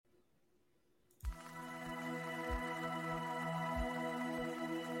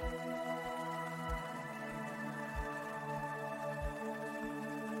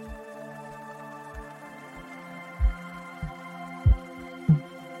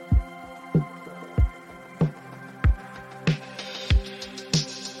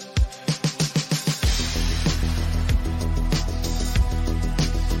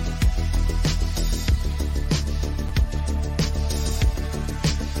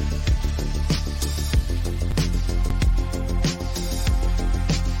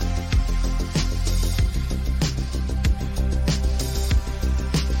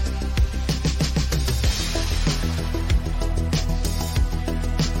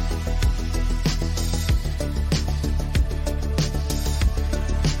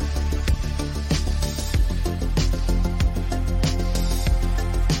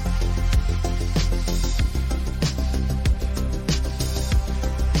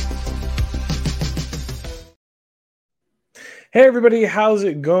Hey, everybody, how's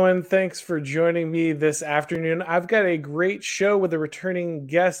it going? Thanks for joining me this afternoon. I've got a great show with a returning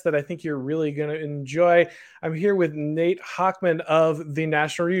guest that I think you're really going to enjoy. I'm here with Nate Hochman of the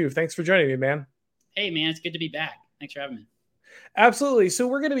National Review. Thanks for joining me, man. Hey, man, it's good to be back. Thanks for having me. Absolutely. So,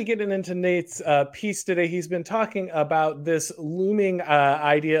 we're going to be getting into Nate's piece today. He's been talking about this looming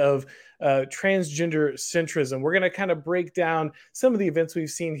idea of transgender centrism. We're going to kind of break down some of the events we've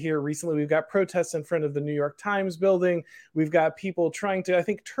seen here recently. We've got protests in front of the New York Times building. We've got people trying to, I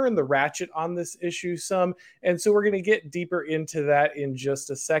think, turn the ratchet on this issue some. And so, we're going to get deeper into that in just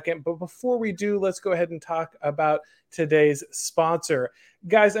a second. But before we do, let's go ahead and talk about today's sponsor.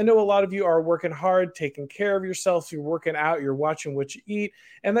 Guys, I know a lot of you are working hard, taking care of yourself. You're working out, you're watching what you eat.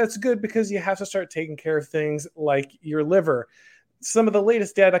 And that's good because you have to start taking care of things like your liver. Some of the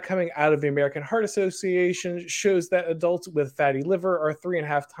latest data coming out of the American Heart Association shows that adults with fatty liver are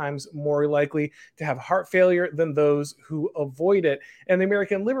 3.5 times more likely to have heart failure than those who avoid it. And the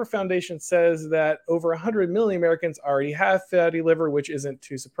American Liver Foundation says that over 100 million Americans already have fatty liver, which isn't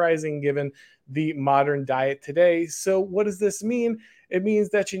too surprising given the modern diet today. So what does this mean? It means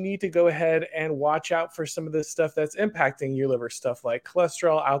that you need to go ahead and watch out for some of the stuff that's impacting your liver, stuff like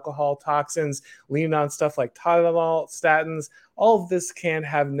cholesterol, alcohol, toxins, lean on stuff like Tylenol, statins. All of this can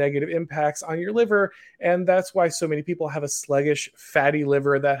have negative impacts on your liver, and that's why so many people have a sluggish, fatty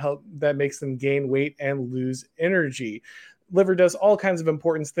liver that makes them gain weight and lose energy. Liver does all kinds of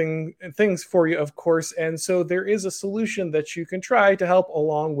important things for you, of course. And so there is a solution that you can try to help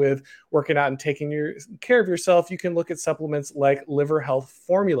along with working out and taking care of yourself. You can look at supplements like Liver Health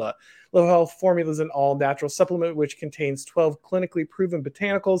Formula. Liver Health Formula is an all-natural supplement which contains 12 clinically proven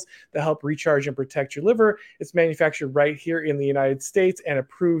botanicals that help recharge and protect your liver. It's manufactured right here in the United States and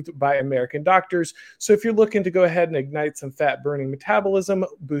approved by American doctors. So if you're looking to go ahead and ignite some fat-burning metabolism,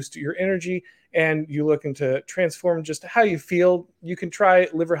 boost your energy, and you're looking to transform just how you feel, you can try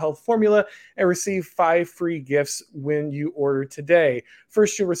Liver Health Formula and receive 5 free gifts when you order today.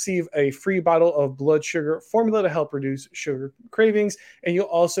 First, you'll receive a free bottle of blood sugar formula to help reduce sugar cravings, and you'll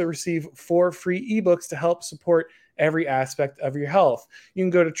also receive 4 free ebooks to help support every aspect of your health. You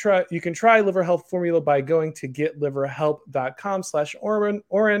can try Liver Health Formula by going to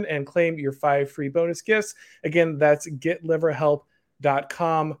getliverhelp.com/Oren and claim your 5 free bonus gifts. Again, that's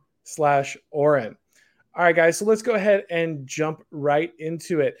getliverhelp.com/Oren. All right, guys, so let's go ahead and jump right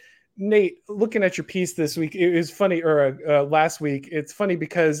into it. Nate, looking at your piece this week, it was funny, or last week, it's funny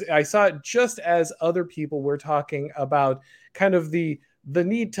because I saw it just as other people were talking about kind of the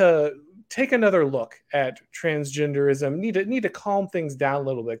need to take another look at transgenderism, need to calm things down a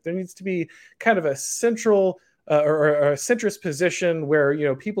little bit. There needs to be kind of a central or a centrist position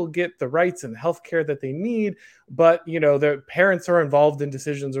where, people get the rights and healthcare that they need, but, their parents are involved in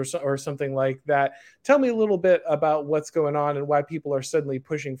decisions or something like that. Tell me a little bit about what's going on and why people are suddenly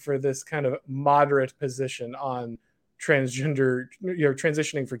pushing for this kind of moderate position on transgender,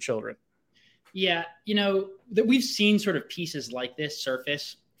 transitioning for children. Yeah, that we've seen sort of pieces like this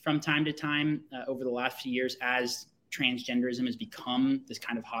surface from time to time over the last few years as transgenderism has become this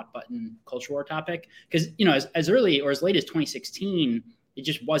kind of hot button culture war topic. Because, as early or as late as 2016, it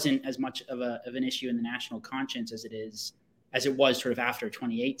just wasn't as much of an issue in the national conscience as it was sort of after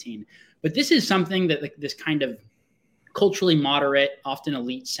 2018. But this is something that this kind of culturally moderate, often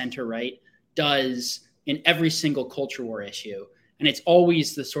elite center right does in every single culture war issue. And it's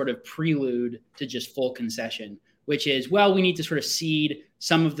always the sort of prelude to just full concession, which is, well, we need to sort of cede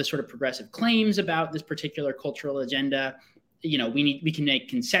some of the sort of progressive claims about this particular cultural agenda. We can make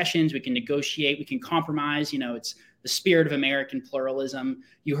concessions, we can negotiate, we can compromise. It's the spirit of American pluralism.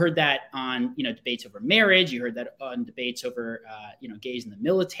 You heard that on, debates over marriage. You heard that on debates over, gays in the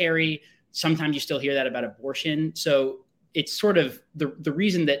military. Sometimes you still hear that about abortion. So it's sort of the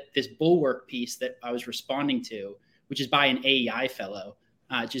reason that this Bulwark piece that I was responding to, which is by an AEI fellow,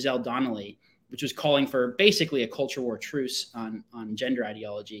 Giselle Donnelly, which was calling for basically a culture war truce on gender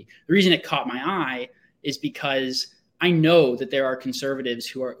ideology. The reason it caught my eye is because I know that there are conservatives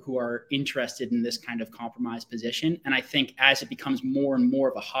who are interested in this kind of compromise position. And I think as it becomes more and more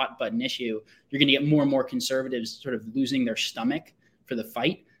of a hot button issue, you're going to get more and more conservatives sort of losing their stomach for the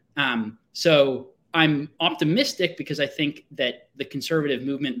fight. So I'm optimistic because I think that the conservative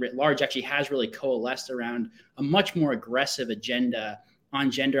movement writ large actually has really coalesced around a much more aggressive agenda on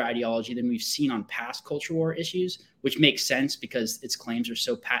gender ideology than we've seen on past culture war issues, which makes sense because its claims are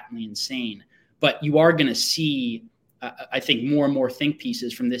so patently insane. But you are going to see, I think, more and more think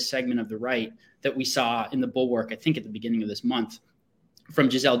pieces from this segment of the right that we saw in the Bulwark, I think at the beginning of this month, from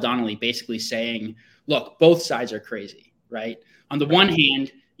Giselle Donnelly basically saying, look, both sides are crazy, right? On the one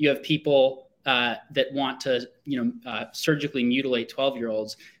hand, you have people that want to, surgically mutilate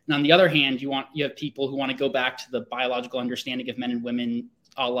 12-year-olds. And on the other hand, you have people who want to go back to the biological understanding of men and women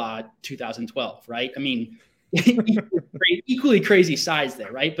a la 2012, right? I mean, equally crazy sides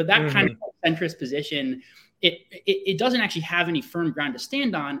there, right? But that kind of centrist position, it doesn't actually have any firm ground to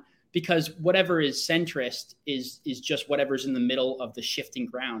stand on, because whatever is centrist is just whatever's in the middle of the shifting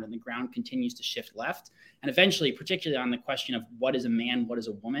ground, and the ground continues to shift left. And eventually, particularly on the question of what is a man, what is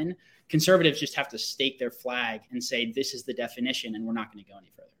a woman, conservatives just have to stake their flag and say, this is the definition, and we're not going to go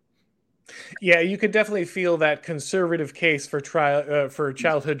any further. Yeah, you could definitely feel that conservative case for childhood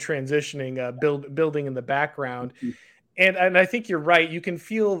transitioning building in the background. And I think you're right. You can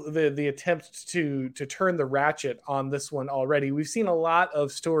feel the attempt to turn the ratchet on this one already. We've seen a lot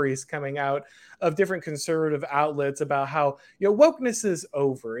of stories coming out of different conservative outlets about how, wokeness is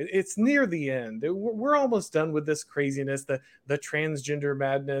over. It's near the end. We're almost done with this craziness, the transgender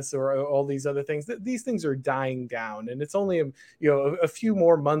madness, or all these other things. These things are dying down, and it's only a few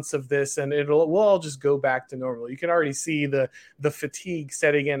more months of this, and we'll all just go back to normal. You can already see the fatigue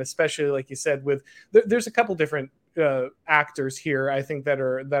setting in, especially like you said, with there's a couple different actors here, I think, that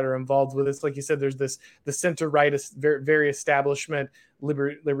are involved with this. Like you said, there's the center right, very establishment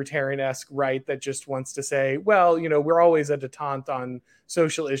libertarian-esque right that just wants to say, well, we're always a detente on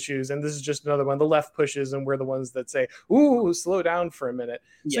social issues, and this is just another one. The left pushes, and we're the ones that say, ooh, slow down for a minute.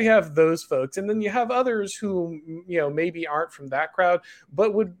 Yeah. So you have those folks, and then you have others who maybe aren't from that crowd,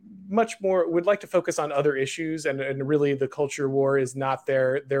 but would like to focus on other issues, and really the culture war is not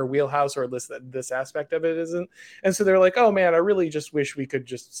their wheelhouse, or at least this aspect of it isn't. And so they're like, oh man, I really just wish we could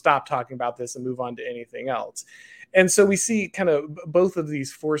just stop talking about this and move on to anything else. And so we see kind of both of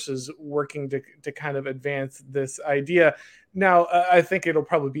these forces working to kind of advance this idea. Now, I think it'll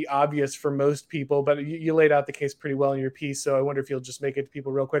probably be obvious for most people, but you laid out the case pretty well in your piece. So I wonder if you'll just make it to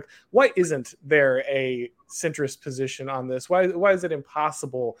people real quick. Why isn't there a centrist position on this? Why is it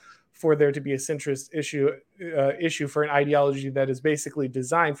impossible for there to be a centrist issue for an ideology that is basically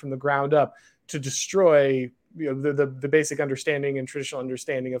designed from the ground up to destroy the basic understanding and traditional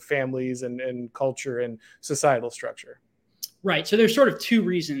understanding of families and culture and societal structure? Right. So there's sort of two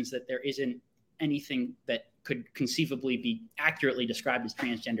reasons that there isn't anything that could conceivably be accurately described as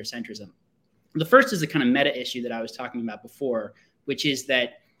transgender centrism. The first is the kind of meta issue that I was talking about before, which is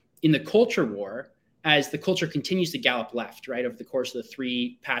that in the culture war, as the culture continues to gallop left, right, over the course of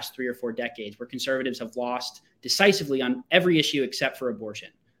the past 3 or 4 decades, where conservatives have lost decisively on every issue except for abortion,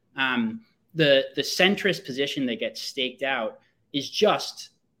 the centrist position that gets staked out is just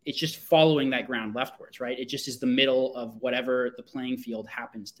following that ground leftwards, right? It just is the middle of whatever the playing field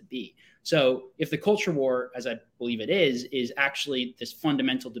happens to be. So if the culture war, as I believe it is actually this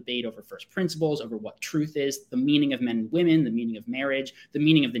fundamental debate over first principles, over what truth is, the meaning of men and women, the meaning of marriage, the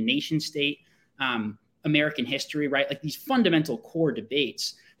meaning of the nation state, American history, right? Like these fundamental core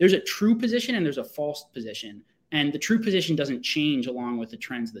debates, there's a true position and there's a false position. And the true position doesn't change along with the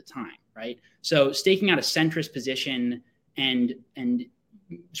trends of the time, right? So staking out a centrist position and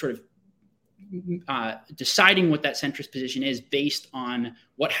sort of deciding what that centrist position is based on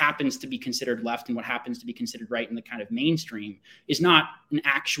what happens to be considered left and what happens to be considered right in the kind of mainstream is not an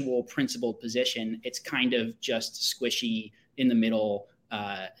actual principled position. It's kind of just squishy in the middle,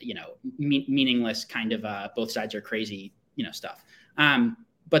 meaningless kind of both sides are crazy, stuff.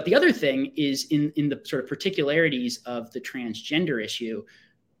 But the other thing is in the sort of particularities of the transgender issue,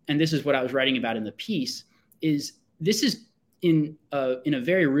 and this is what I was writing about in the piece, is this is in a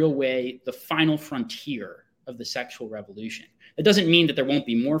very real way the final frontier of the sexual revolution. It doesn't mean that there won't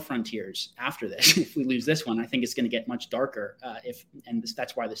be more frontiers after this. If we lose this one, I think it's going to get much darker.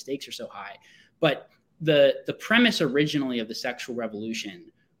 That's why the stakes are so high. But the premise originally of the sexual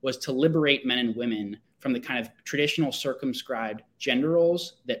revolution was to liberate men and women from the kind of traditional circumscribed gender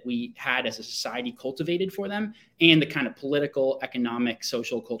roles that we had as a society cultivated for them, and the kind of political, economic,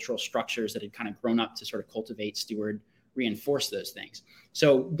 social, cultural structures that had kind of grown up to sort of cultivate, steward, reinforce those things.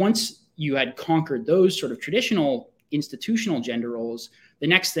 So once you had conquered those sort of traditional institutional gender roles, the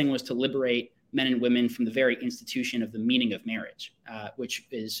next thing was to liberate men and women from the very institution of the meaning of marriage, which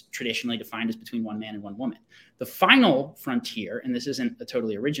is traditionally defined as between one man and one woman. The final frontier, and this isn't a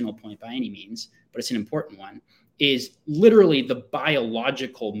totally original point by any means, but it's an important one, is literally the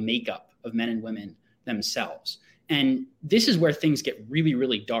biological makeup of men and women themselves. And this is where things get really,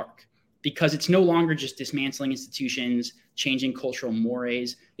 really dark, because it's no longer just dismantling institutions, changing cultural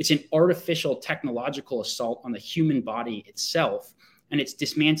mores. It's an artificial technological assault on the human body itself. And it's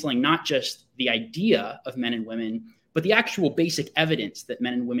dismantling not just the idea of men and women, but the actual basic evidence that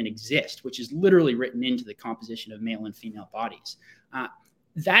men and women exist, which is literally written into the composition of male and female bodies.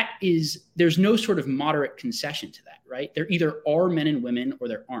 there's no sort of moderate concession to that, right? There either are men and women or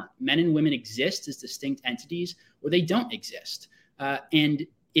there aren't. Men and women exist as distinct entities or they don't exist. And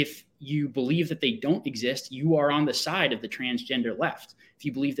if you believe that they don't exist, you are on the side of the transgender left. If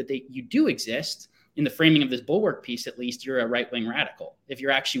you believe that you do exist, in the framing of this Bulwark piece, at least, you're a right-wing radical, if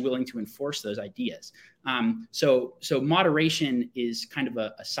you're actually willing to enforce those ideas. So moderation is kind of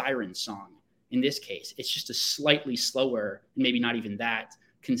a siren song in this case. It's just a slightly slower, maybe not even that,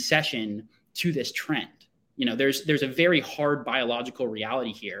 concession to this trend. There's a very hard biological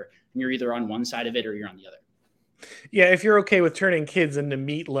reality here, and you're either on one side of it or you're on the other. Yeah, if you're okay with turning kids into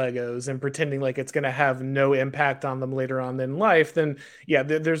meat Legos and pretending like it's going to have no impact on them later on in life, then yeah,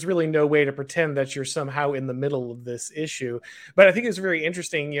 there's really no way to pretend that you're somehow in the middle of this issue. But I think it's very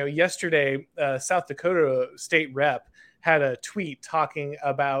interesting. Yesterday, South Dakota state rep had a tweet talking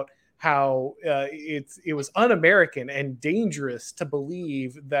about how it was un-American and dangerous to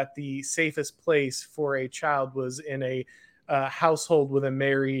believe that the safest place for a child was in a household with a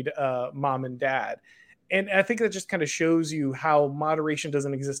married mom and dad. And I think that just kind of shows you how moderation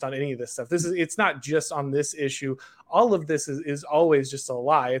doesn't exist on any of this stuff. It's not just on this issue. All of this is always just a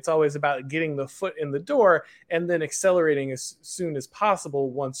lie. It's always about getting the foot in the door and then accelerating as soon as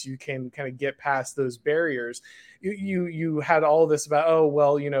possible once you can kind of get past those barriers. You had all this about, oh,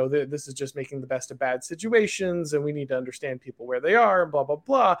 well, this is just making the best of bad situations and we need to understand people where they are and blah, blah,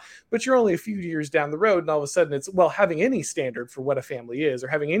 blah. But you're only a few years down the road and all of a sudden it's, well, having any standard for what a family is or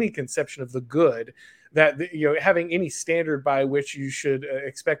having any conception of the good, that having any standard by which you should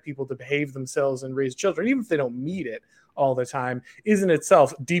expect people to behave themselves and raise children, even if they don't meet it all the time, is in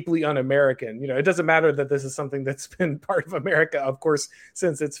itself deeply un-American. It doesn't matter that this is something that's been part of America, of course,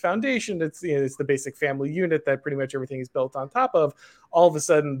 since its foundation. It's it's the basic family unit that pretty much everything is built on top of. All of a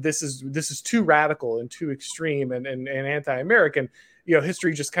sudden, this is too radical and too extreme and anti-American.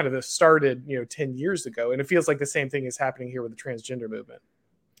 History just kind of started 10 years ago, and it feels like the same thing is happening here with the transgender movement.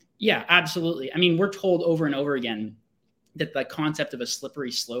 Yeah, absolutely. I mean, we're told over and over again that the concept of a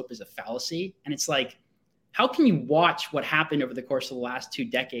slippery slope is a fallacy. And it's like, how can you watch what happened over the course of the last 2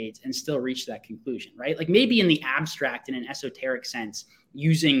 decades and still reach that conclusion, right? Like maybe in the abstract, in an esoteric sense,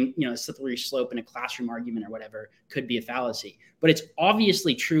 using a slippery slope in a classroom argument or whatever could be a fallacy. But it's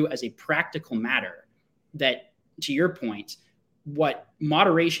obviously true as a practical matter that, to your point, what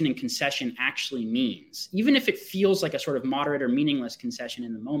moderation and concession actually means, even if it feels like a sort of moderate or meaningless concession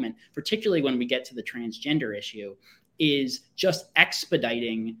in the moment, particularly when we get to the transgender issue, is just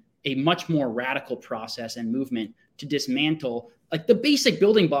expediting a much more radical process and movement to dismantle like the basic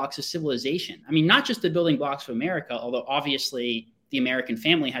building blocks of civilization. I mean, not just the building blocks of America, although obviously the American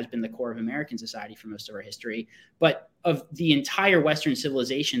family has been the core of American society for most of our history, but of the entire Western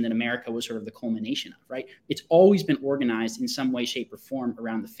civilization that America was sort of the culmination of, right? It's always been organized in some way, shape, or form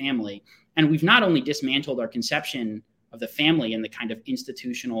around the family. And we've not only dismantled our conception of the family and the kind of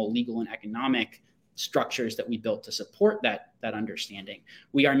institutional, legal, and economic structures that we built to support that understanding.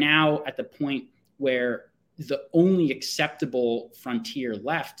 We are now at the point where the only acceptable frontier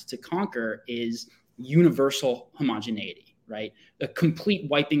left to conquer is universal homogeneity. Right? A complete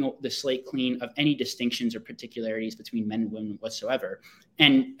wiping the slate clean of any distinctions or particularities between men and women whatsoever.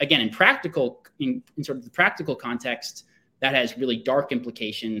 And again, in sort of the practical context, that has really dark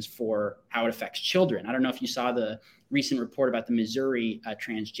implications for how it affects children. I don't know if you saw the recent report about the Missouri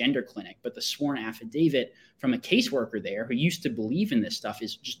transgender clinic, but the sworn affidavit from a caseworker there who used to believe in this stuff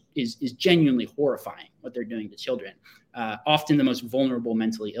is genuinely horrifying what they're doing to children, often the most vulnerable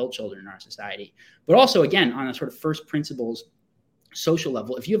mentally ill children in our society. But also, again, on a sort of first principles social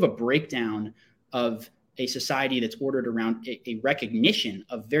level, if you have a breakdown of a society that's ordered around a recognition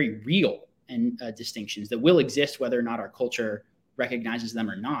of very real and distinctions that will exist whether or not our culture recognizes them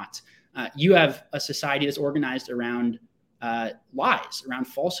or not, you have a society that's organized around lies, around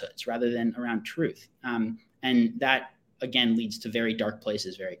falsehoods, rather than around truth. And that, again, leads to very dark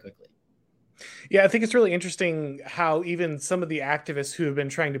places very quickly. Yeah, I think it's really interesting how even some of the activists who have been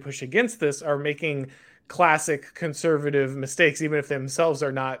trying to push against this are making classic conservative mistakes, even if themselves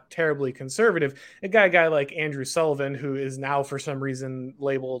are not terribly conservative. A guy like Andrew Sullivan, who is now for some reason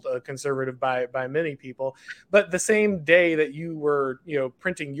labeled a conservative by many people, but the same day that you were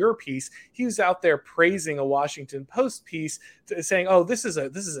printing your piece, he was out there praising a Washington Post piece, saying, "Oh, this is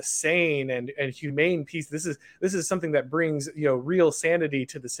a sane and humane piece. This is something that brings real sanity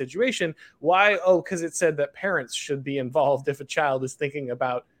to the situation." Why? Oh, because it said that parents should be involved if a child is thinking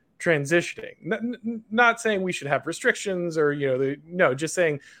about transitioning. Not saying we should have restrictions or, no, just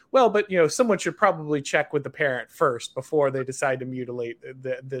saying, well, but, someone should probably check with the parent first before they decide to mutilate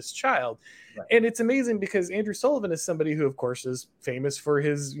this child. Right. And it's amazing because Andrew Sullivan is somebody who, of course, is famous for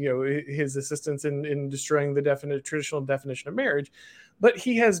his, his assistance in destroying the traditional definition of marriage. But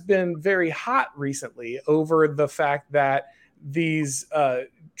he has been very hot recently over the fact that these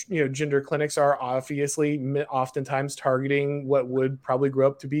gender clinics are obviously oftentimes targeting what would probably grow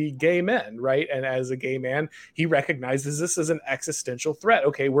up to be gay men, right? And as a gay man, he recognizes this as an existential threat.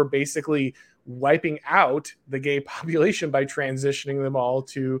 Okay, we're basically wiping out the gay population by transitioning them all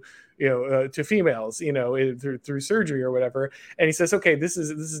to to females, through surgery or whatever. And he says, okay, this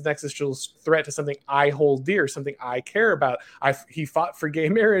is an existential threat to something I hold dear, something I care about. He fought for gay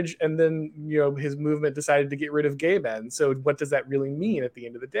marriage, and then, his movement decided to get rid of gay men. So what does that really mean at the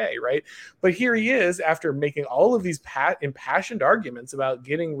end of the day, right? But here he is, after making all of these impassioned arguments about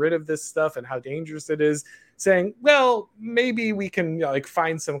getting rid of this stuff and how dangerous it is, saying, well, maybe we can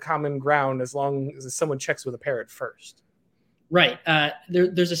find some common ground as long as someone checks with a parent first. Right.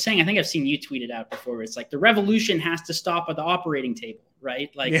 There's a saying, I think I've seen you tweet it out before, where it's like the revolution has to stop at the operating table, right?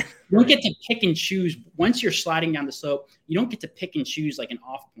 Like you don't get to pick and choose. Once you're sliding down the slope, you don't get to pick and choose like an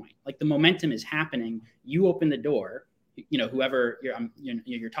off point. Like the momentum is happening. You open the door, whoever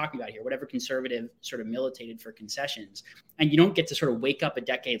you're talking about here, whatever conservative sort of militated for concessions, and you don't get to sort of wake up a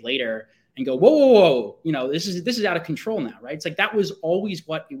decade later and go, whoa, this is out of control now, right? It's like that was always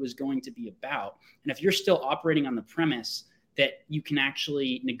what it was going to be about. And if you're still operating on the premise that you can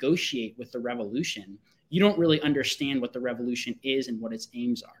actually negotiate with the revolution, you don't really understand what the revolution is and what its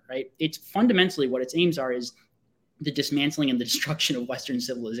aims are, right? It's fundamentally what its aims are is the dismantling and the destruction of Western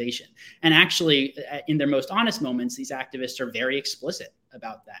civilization. And actually, in their most honest moments, these activists are very explicit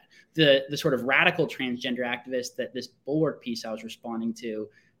about that. The sort of radical transgender activist that this Bulwark piece I was responding to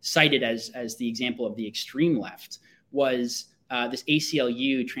cited as the example of the extreme left was this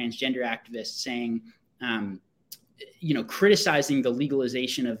ACLU transgender activist saying, criticizing the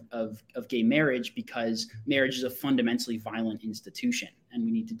legalization of gay marriage because marriage is a fundamentally violent institution and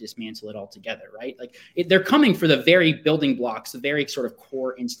we need to dismantle it altogether, right? Like they're coming for the very building blocks, the very sort of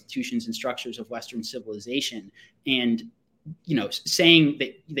core institutions and structures of Western civilization. And, saying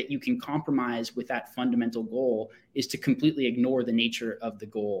that you can compromise with that fundamental goal is to completely ignore the nature of the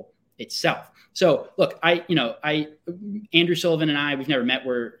goal itself. So look, Andrew Sullivan and I, we've never met.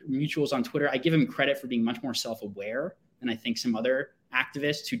 We're mutuals on Twitter. I give him credit for being much more self-aware than I think some other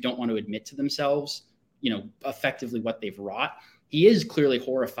activists who don't want to admit to themselves, effectively what they've wrought. He is clearly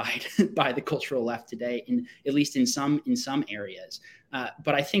horrified by the cultural left today, at least in some areas.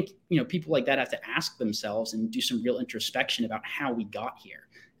 But I think, people like that have to ask themselves and do some real introspection about how we got here.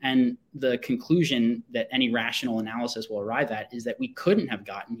 And the conclusion that any rational analysis will arrive at is that we couldn't have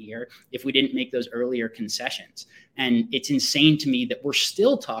gotten here if we didn't make those earlier concessions. And it's insane to me that we're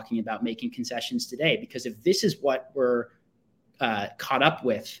still talking about making concessions today, because if this is what we're caught up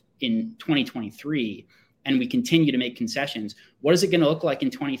with in 2023, and we continue to make concessions, what is it going to look like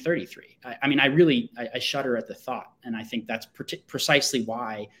in 2033? I shudder at the thought. And I think that's precisely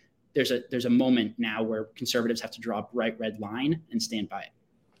why there's a moment now where conservatives have to draw a bright red line and stand by it.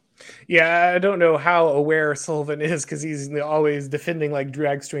 Yeah, I don't know how aware Sullivan is because he's always defending like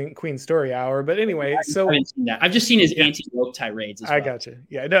drag queen story hour. But anyway, so I haven't seen that. I've just seen his anti-woke tirades as well. I gotcha.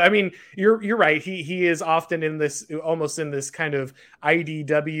 Yeah, no, I mean you're right. He is often in this kind of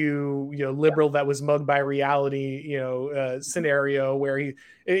IDW liberal that was mugged by reality scenario where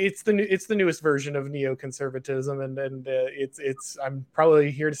it's the newest version of neoconservatism and it's I'm probably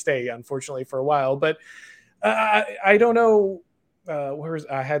here to stay, unfortunately, for a while. But I don't know.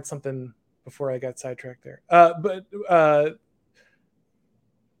 I had something before I got sidetracked there. Well,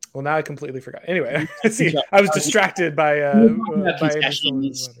 now I completely forgot. Anyway, see, I was distracted by all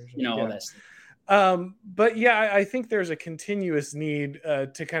this. But yeah, I think there's a continuous need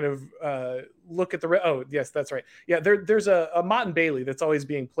to kind of look at oh yes, that's right. Yeah, there's a Mott and Bailey that's always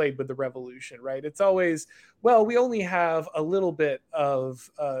being played with the revolution, right? It's always, well, we only have a little bit of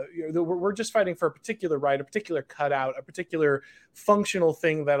we're just fighting for a particular right, a particular cutout, a particular functional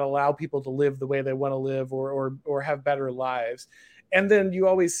thing that allow people to live the way they want to live or have better lives. And then you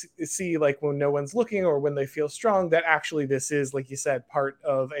always see, like, when no one's looking or when they feel strong, that actually this is, like you said, part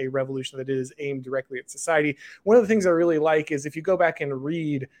of a revolution that is aimed directly at society. One of the things I really like is if you go back and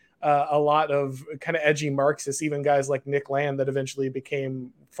read a lot of kind of edgy Marxists, even guys like Nick Land that eventually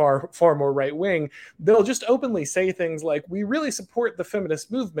became far more right-wing, they'll just openly say things like, we really support the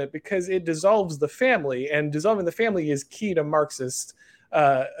feminist movement because it dissolves the family, and dissolving the family is key to Marxist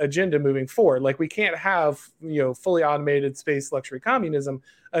agenda moving forward. Like we can't have, fully automated space luxury communism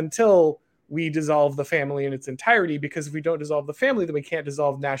until we dissolve the family in its entirety, because if we don't dissolve the family, then we can't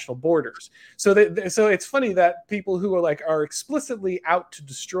dissolve national borders. So it's funny that people who are explicitly out to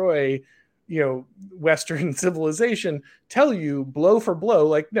destroy Western civilization tell you blow for blow,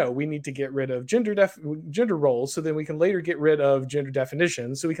 like, no, we need to get rid of gender roles, so then we can later get rid of gender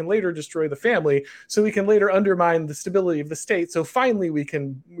definitions, so we can later destroy the family, so we can later undermine the stability of the state, so finally we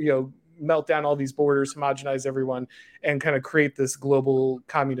can melt down all these borders, homogenize everyone, and kind of create this global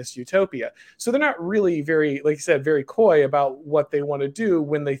communist utopia. So they're not really very, like you said, very coy about what they want to do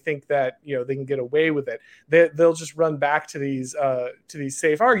when they think that they can get away with it. They'll just run back to these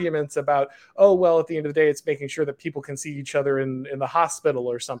safe arguments about, oh well, at the end of the day, it's making sure that people can see each other in the hospital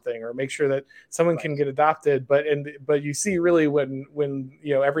or something, or make sure that someone can get adopted. But you see, really, when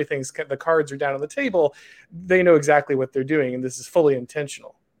everything's, the cards are down on the table, they know exactly what they're doing, and this is fully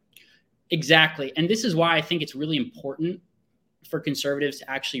intentional. Exactly. And this is why I think it's really important for conservatives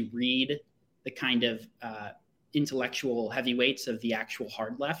to actually read the kind of intellectual heavyweights of the actual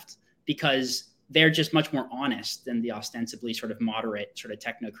hard left, because they're just much more honest than the ostensibly sort of moderate, sort of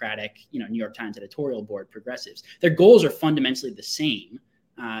technocratic, New York Times editorial board progressives. Their goals are fundamentally the same,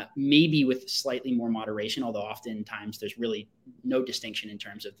 maybe with slightly more moderation, although oftentimes there's really no distinction in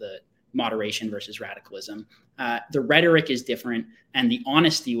terms of the moderation versus radicalism. The rhetoric is different, and the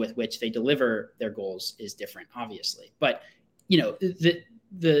honesty with which they deliver their goals is different, obviously. But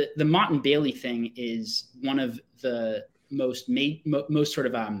the Mott and Bailey thing is one of the most sort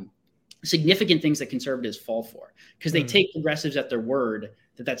of significant things that conservatives fall for, because they take progressives at their word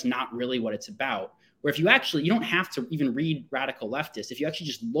that that's not really what it's about. Where if you don't have to even read radical leftists, if you actually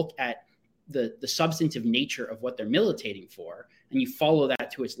just look at the substantive nature of what they're militating for, and you follow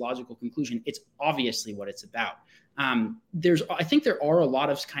that to its logical conclusion, it's obviously what it's about. I think there are a lot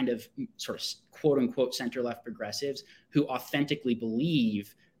of kind of sort of quote unquote center left progressives who authentically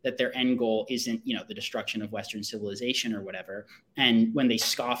believe that their end goal isn't, the destruction of Western civilization or whatever. And when they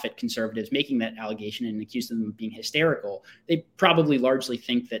scoff at conservatives making that allegation and accuse them of being hysterical, they probably largely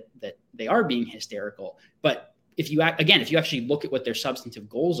think that they are being hysterical. But if you actually look at what their substantive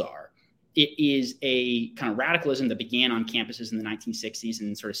goals are, it is a kind of radicalism that began on campuses in the 1960s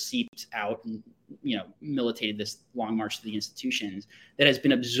and sort of seeped out and, militated this long march to the institutions, that has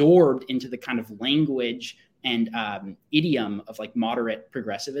been absorbed into the kind of language and idiom of like moderate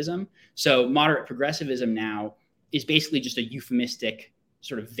progressivism. So moderate progressivism now is basically just a euphemistic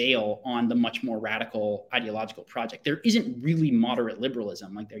sort of veil on the much more radical ideological project. There isn't really moderate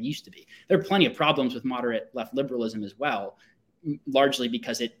liberalism like there used to be. There are plenty of problems with moderate left liberalism as well, largely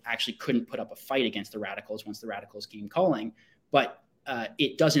because it actually couldn't put up a fight against the radicals once the radicals came calling, but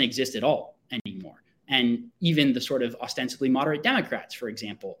it doesn't exist at all anymore. And even the sort of ostensibly moderate Democrats, for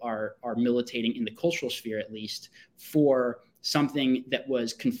example, are militating in the cultural sphere, at least, for something that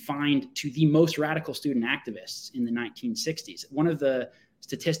was confined to the most radical student activists in the 1960s. One of the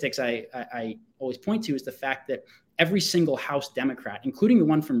statistics I always point to is the fact that every single House Democrat, including the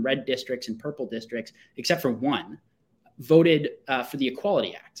one from red districts and purple districts, except for one, voted for the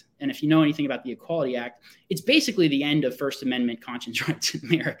Equality Act. And if you know anything about the Equality Act, it's basically the end of First Amendment conscience rights in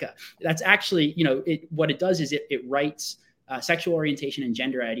America. That's actually, what it does is it writes sexual orientation and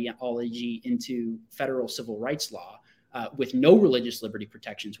gender ideology into federal civil rights law with no religious liberty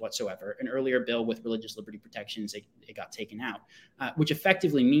protections whatsoever. An earlier bill with religious liberty protections, it got taken out, which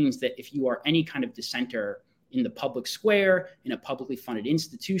effectively means that if you are any kind of dissenter in the public square, in a publicly funded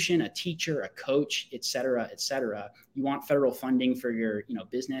institution, a teacher, a coach, et cetera, you want federal funding for your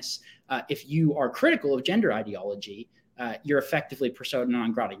business. If you are critical of gender ideology, you're effectively persona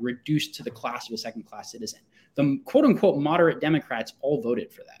non grata, reduced to the class of a second-class citizen. The quote-unquote moderate Democrats all voted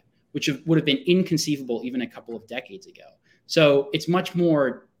for that, which would have been inconceivable even a couple of decades ago. So it's much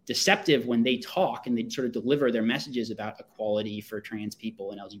more deceptive when they talk and they sort of deliver their messages about equality for trans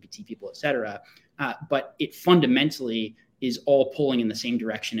people and LGBT people, et cetera. But it fundamentally is all pulling in the same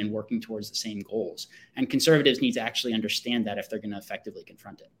direction and working towards the same goals. And conservatives need to actually understand that if they're going to effectively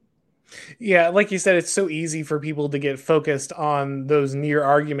confront it. Yeah, like you said, it's so easy for people to get focused on those near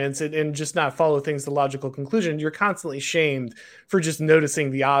arguments and just not follow things to logical conclusion. You're constantly shamed for just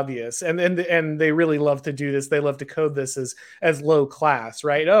noticing the obvious, and they really love to do this. They love to code this as low class,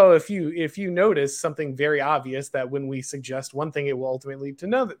 right? Oh, if you notice something very obvious that when we suggest one thing, it will ultimately lead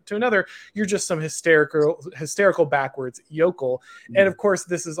to another. You're just some hysterical backwards yokel. Mm-hmm. And of course,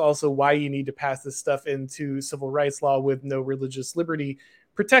 this is also why you need to pass this stuff into civil rights law with no religious liberty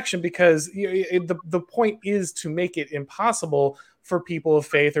protection, because the point is to make it impossible for people of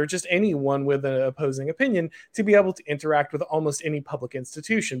faith or just anyone with an opposing opinion to be able to interact with almost any public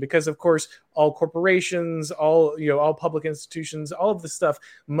institution. Because of course, all corporations, all public institutions, all of this stuff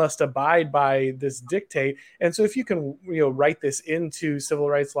must abide by this dictate. And so if you can, write this into civil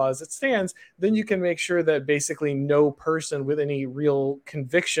rights law as it stands, then you can make sure that basically no person with any real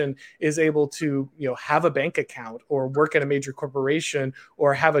conviction is able to, have a bank account or work at a major corporation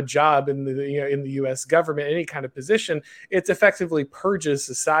or have a job in the U.S. government, any kind of position. It's effectively purges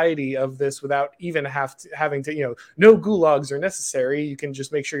society of this without even having to, no gulags are necessary. You can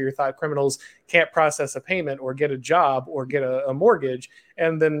just make sure your thought criminals can't process a payment or get a job or get a mortgage.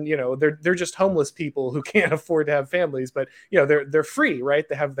 And then, they're just homeless people who can't afford to have families, but, they're free, right?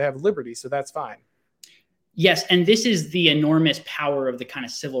 They have liberty. So that's fine. Yes. And this is the enormous power of the kind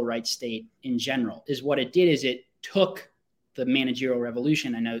of civil rights state in general. Is what it did is it took the managerial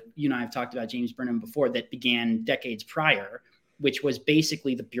revolution. I know you and I have talked about James Burnham before, that began decades prior, which was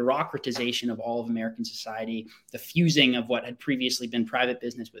basically the bureaucratization of all of American society, the fusing of what had previously been private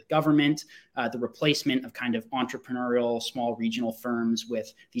business with government, the replacement of kind of entrepreneurial small regional firms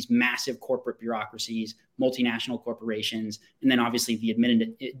with these massive corporate bureaucracies, multinational corporations, and then obviously the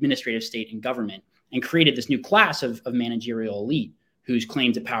administrative state and government, and created this new class of managerial elite whose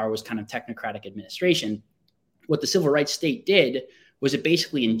claim to power was kind of technocratic administration. What the civil rights state did was it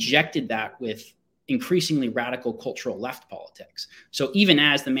basically injected that with increasingly radical cultural left politics. So even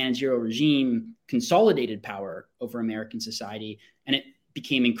as the managerial regime consolidated power over American society, and it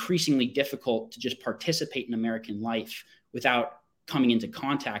became increasingly difficult to just participate in American life without coming into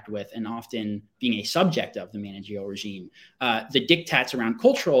contact with and often being a subject of the managerial regime, the diktats around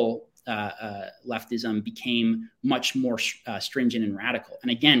cultural leftism became much more stringent and radical.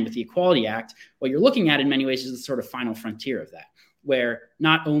 And again, with the Equality Act, what you're looking at in many ways is the sort of final frontier of that, where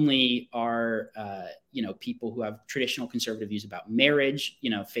not only are people who have traditional conservative views about marriage,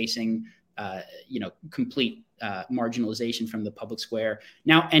 facing complete marginalization from the public square.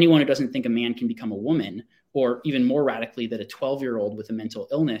 Now, anyone who doesn't think a man can become a woman, or even more radically, that a 12-year-old with a mental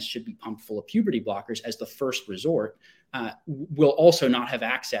illness should be pumped full of puberty blockers as the first resort, will also not have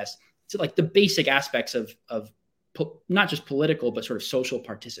access to like the basic aspects of not just political, but sort of social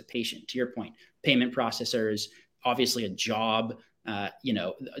participation. To your point, payment processors, obviously a job,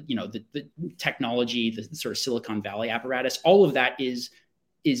 the technology, the sort of Silicon Valley apparatus, all of that is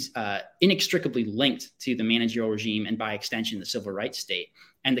inextricably linked to the managerial regime and by extension, the civil rights state.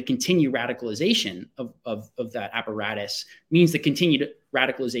 And the continued radicalization of that apparatus means the continued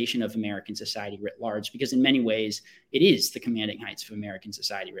radicalization of American society writ large, because in many ways, it is the commanding heights of American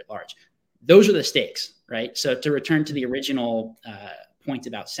society writ large. Those are the stakes, right? So to return to the original point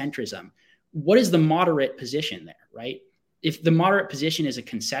about centrism, what is the moderate position there, right? If the moderate position is a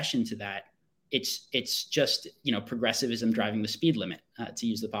concession to that, it's just, progressivism driving the speed limit, to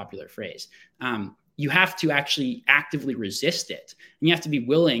use the popular phrase. You have to actually actively resist it. And you have to be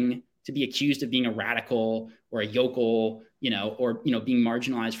willing to be accused of being a radical or a yokel, or being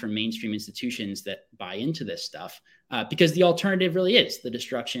marginalized from mainstream institutions that buy into this stuff, because the alternative really is the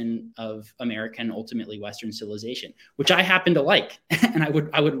destruction of American, ultimately Western civilization, which I happen to like, and I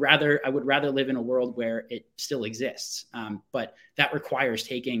would rather live in a world where it still exists. But that requires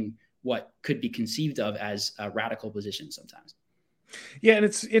taking what could be conceived of as a radical position sometimes. Yeah, and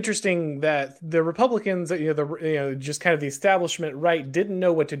it's interesting that the Republicans, just kind of the establishment right, didn't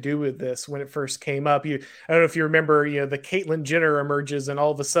know what to do with this when it first came up. I don't know if you remember, the Caitlyn Jenner emerges, and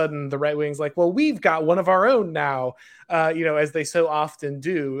all of a sudden the right wing's like, well, we've got one of our own now. As they so often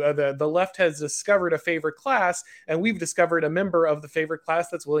do. The left has discovered a favorite class, and we've discovered a member of the favorite class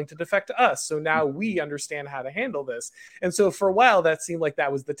that's willing to defect to us. So now we understand how to handle this. And so for a while, that seemed like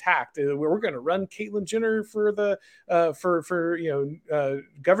that was the tact. We're going to run Caitlyn Jenner for the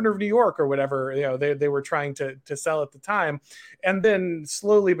governor of New York or whatever. They were trying to sell at the time. And then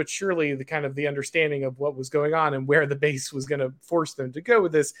slowly but surely, the understanding of what was going on and where the base was going to force them to go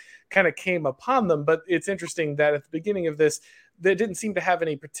with this kind of came upon them. But it's interesting that at the beginning of this, they didn't seem to have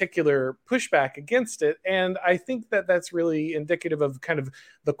any particular pushback against it. And I think that that's really indicative of kind of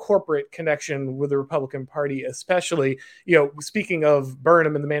the corporate connection with the Republican Party, especially, speaking of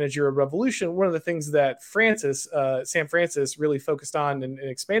Burnham and the managerial revolution, one of the things that Sam Francis really focused on and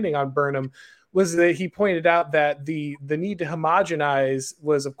expanding on Burnham was that he pointed out that the need to homogenize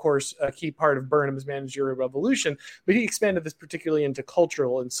was, of course, a key part of Burnham's managerial revolution, but he expanded this particularly into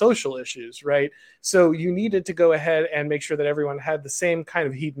cultural and social issues, right? So you needed to go ahead and make sure that everyone had the same kind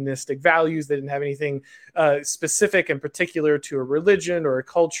of hedonistic values. They didn't have anything specific and particular to a religion or a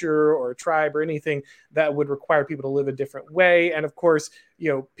culture or a tribe or anything that would require people to live a different way. And of course,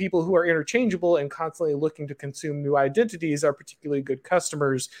 people who are interchangeable and constantly looking to consume new identities are particularly good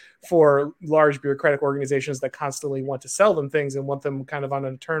customers for large bureaucratic organizations that constantly want to sell them things and want them kind of on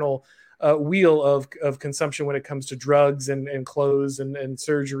an eternal wheel of consumption when it comes to drugs and clothes and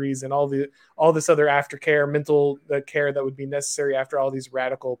surgeries and all this other aftercare, mental care that would be necessary after all these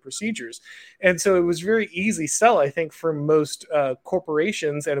radical procedures. And so it was very easy sell, I think, for most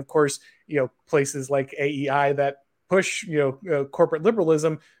corporations, and of course, places like AEI that push corporate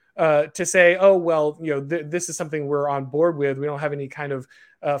liberalism to say, oh well, this is something we're on board with. We don't have any kind of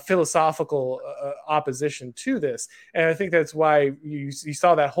philosophical opposition to this. And I think that's why you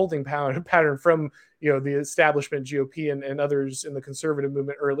saw that holding pattern from the establishment GOP and others in the conservative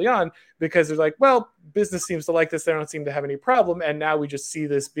movement early on, because they're like, well, business seems to like this, they don't seem to have any problem, and now we just see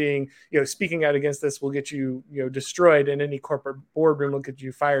this being, speaking out against this will get you, destroyed, and any corporate boardroom will get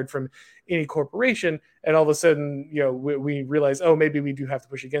you fired from any corporation. And all of a sudden, we realize, oh, maybe we do have to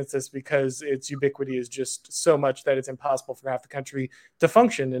push against this because its ubiquity is just so much that it's impossible for half the country to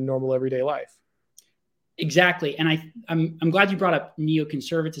function in normal everyday life. Exactly. And I'm glad you brought up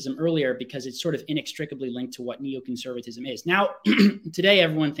neoconservatism earlier, because it's sort of inextricably linked to what neoconservatism is. Now, today,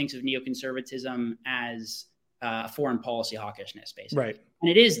 everyone thinks of neoconservatism as foreign policy hawkishness, basically. Right. And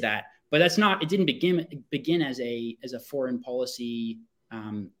it is that, but that's not, it didn't begin as a foreign policy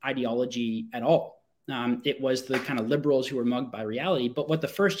ideology at all. It was the kind of liberals who were mugged by reality. But what the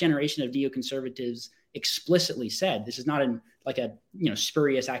first generation of neoconservatives explicitly said, this is not a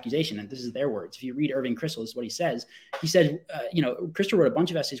spurious accusation, and this is their words. If you read Irving Kristol, this is what he says. He said, Kristol wrote a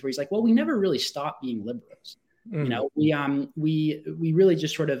bunch of essays where he's like, well, we never really stopped being liberals. We really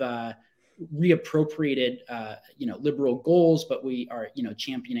just sort of reappropriated liberal goals, but we are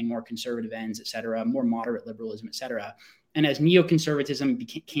championing more conservative ends, et cetera, more moderate liberalism, et cetera. And as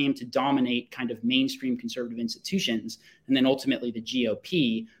neoconservatism came to dominate kind of mainstream conservative institutions, and then ultimately the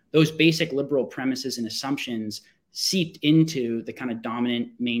GOP, those basic liberal premises and assumptions seeped into the kind of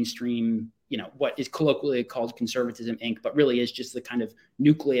dominant mainstream, what is colloquially called conservatism Inc., but really is just the kind of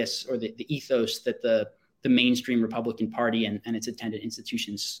nucleus or the ethos that the mainstream Republican Party and its attendant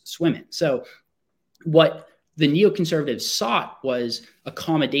institutions swim in. So what the neoconservatives sought was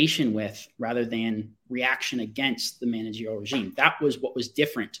accommodation with, rather than reaction against, the managerial regime. That was what was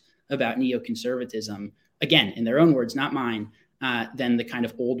different about neoconservatism, again, in their own words, not mine, than the kind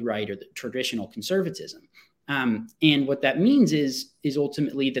of old right or the traditional conservatism. And what that means is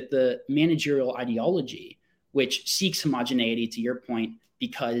ultimately that the managerial ideology, which seeks homogeneity, to your point,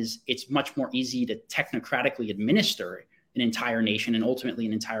 because it's much more easy to technocratically administer an entire nation and ultimately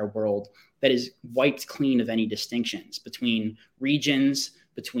an entire world, that is wiped clean of any distinctions between regions,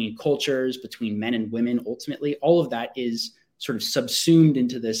 between cultures, between men and women. Ultimately, all of that is sort of subsumed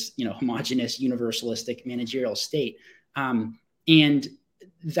into this, homogenous, universalistic managerial state. And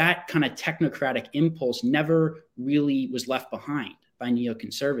that kind of technocratic impulse never really was left behind by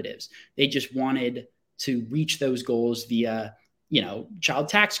neoconservatives. They just wanted to reach those goals via, child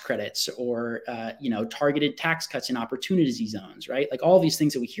tax credits or, targeted tax cuts in opportunity zones, right? Like all these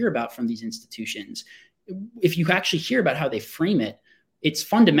things that we hear about from these institutions. If you actually hear about how they frame it, it's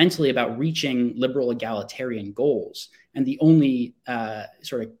fundamentally about reaching liberal egalitarian goals. And the only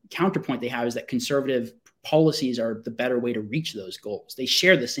sort of counterpoint they have is that conservative policies are the better way to reach those goals. They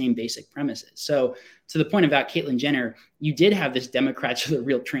share the same basic premises. So to the point about Caitlyn Jenner, you did have this Democrats are the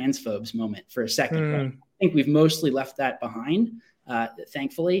real transphobes moment for a second. Right? I think we've mostly left that behind,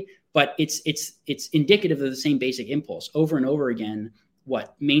 thankfully, but it's indicative of the same basic impulse. Over and over again,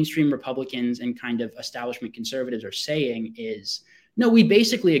 what mainstream Republicans and kind of establishment conservatives are saying is, no, we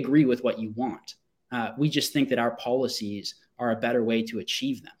basically agree with what you want. We just think that our policies are a better way to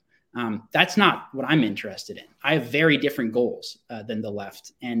achieve them. That's not what I'm interested in. I have very different goals than the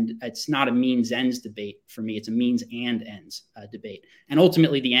left, and it's not a means ends debate for me. It's a means and ends debate. And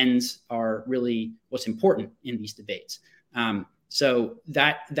ultimately the ends are really what's important in these debates. So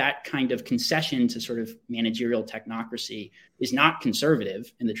that kind of concession to sort of managerial technocracy is not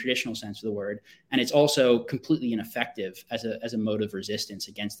conservative in the traditional sense of the word. And it's also completely ineffective as a mode of resistance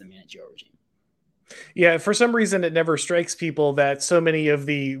against the managerial regime. Yeah, for some reason, it never strikes people that so many of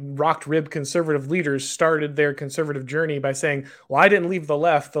the rocked rib conservative leaders started their conservative journey by saying, well, I didn't leave the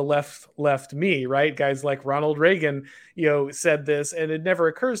left left me, right? Guys like Ronald Reagan, said this, and it never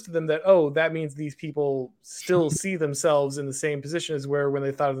occurs to them that, oh, that means these people still see themselves in the same position as where when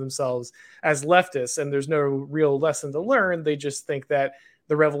they thought of themselves as leftists, and there's no real lesson to learn. They just think that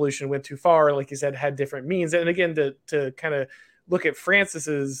the revolution went too far, like you said, had different means. And again, to kind of look at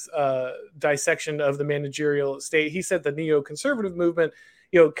Francis's dissection of the managerial state, he said the neoconservative movement,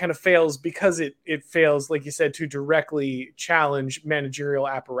 kind of fails because it fails, like you said, to directly challenge managerial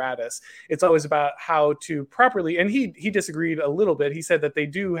apparatus. It's always about how to properly, and he disagreed a little bit. He said that they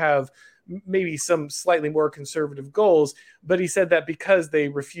do have maybe some slightly more conservative goals, but he said that because they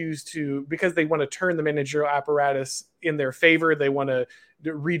want to turn the managerial apparatus in their favor, they want to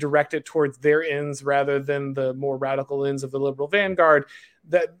redirect it towards their ends rather than the more radical ends of the liberal vanguard,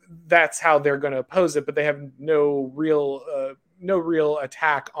 that's how they're going to oppose it. But they have no real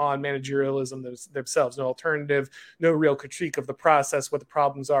attack on managerialism themselves, no alternative, no real critique of the process, what the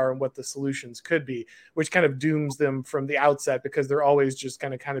problems are and what the solutions could be, which kind of dooms them from the outset, because they're always just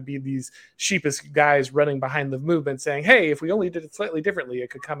going to kind of be these sheepish guys running behind the movement saying, hey, if we only did it slightly differently,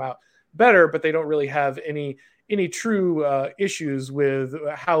 it could come out better. But they don't really have any true issues with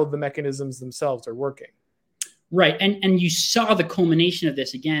how the mechanisms themselves are working. Right. And you saw the culmination of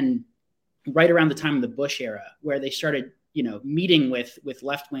this again right around the time of the Bush era, where they started meeting with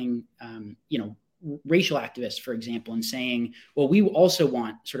left-wing, racial activists, for example, and saying, well, we also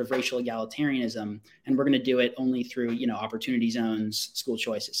want sort of racial egalitarianism, and we're going to do it only through, opportunity zones, school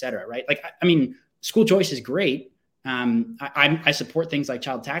choice, et cetera. Right. Like, I mean, school choice is great. I support things like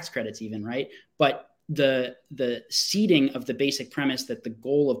child tax credits even. Right. But the seeding of the basic premise that the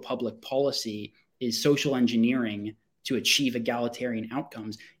goal of public policy is social engineering to achieve egalitarian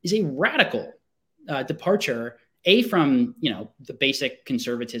outcomes is a radical departure, from the basic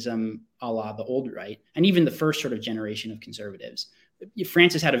conservatism a la the old right, and even the first sort of generation of conservatives.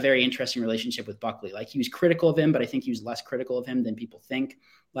 Francis had a very interesting relationship with Buckley. Like, he was critical of him, but I think he was less critical of him than people think.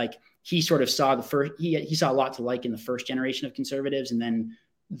 Like, he sort of saw he saw a lot to like in the first generation of conservatives, and then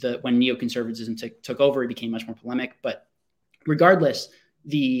when neoconservatism took over, he became much more polemic. But regardless,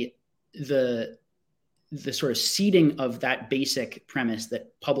 the sort of seeding of that basic premise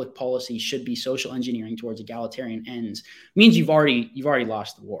that public policy should be social engineering towards egalitarian ends means you've already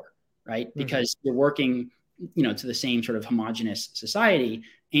lost the war, right? Mm-hmm. Because you're working, to the same sort of homogenous society.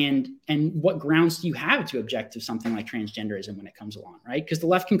 And what grounds do you have to object to something like transgenderism when it comes along, right? Because the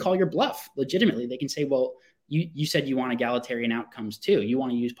left can call your bluff legitimately. They can say, well, you said you want egalitarian outcomes too. You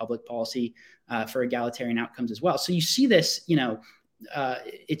want to use public policy for egalitarian outcomes as well. So you see this,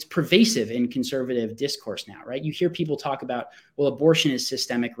 it's pervasive in conservative discourse now, right? You hear people talk about, well, abortion is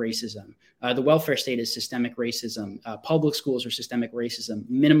systemic racism. The welfare state is systemic racism. Public schools are systemic racism.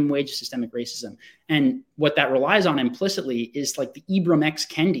 Minimum wage is systemic racism. And what that relies on implicitly is like the Ibram X.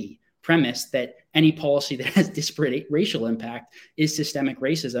 Kendi premise that any policy that has disparate racial impact is systemic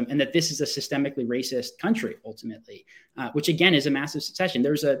racism, and that this is a systemically racist country ultimately, which again is a massive succession.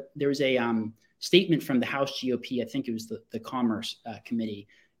 There was a statement from the House GOP, I think it was the Commerce Committee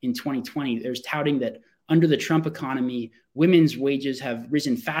in 2020. There's touting that under the Trump economy, women's wages have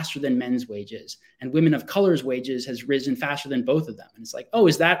risen faster than men's wages, and women of color's wages has risen faster than both of them. And it's like, oh,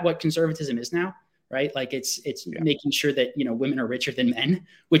 is that what conservatism is now? Right? Like, it's making sure that, women are richer than men,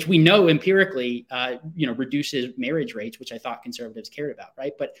 which we know empirically, reduces marriage rates, which I thought conservatives cared about.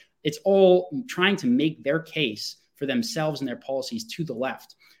 Right. But it's all trying to make their case for themselves and their policies to the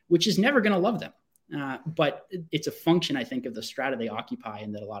left, which is never going to love them. But it's a function, I think, of the strata they occupy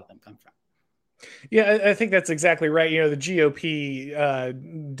and that a lot of them come from. Yeah, I think that's exactly right. The GOP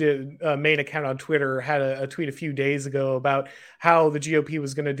main account on Twitter had a tweet a few days ago about how the GOP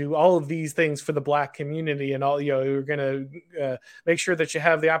was going to do all of these things for the Black community, and all, we were going to make sure that you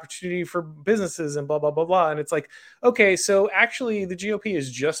have the opportunity for businesses and blah, blah, blah, blah. And it's like, okay, so actually the GOP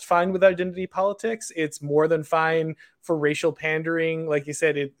is just fine with identity politics. It's more than fine for racial pandering. Like you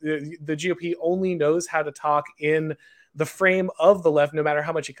said, the GOP only knows how to talk in the frame of the left. No matter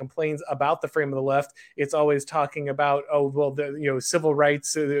how much he complains about the frame of the left, it's always talking about, oh, well, civil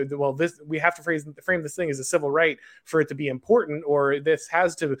rights. We have to frame this thing as a civil right for it to be important, or this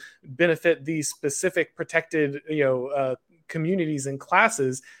has to benefit these specific protected, communities and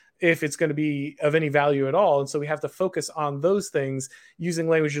classes, if it's going to be of any value at all. And so we have to focus on those things using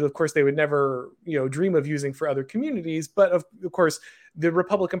language that, of course, they would never, dream of using for other communities. But of course, the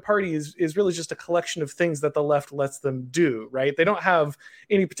Republican Party is really just a collection of things that the left lets them do, right? They don't have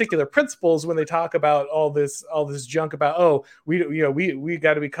any particular principles when they talk about all this junk about, oh, we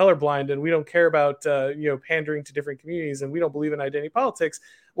got to be colorblind, and we don't care about pandering to different communities, and we don't believe in identity politics.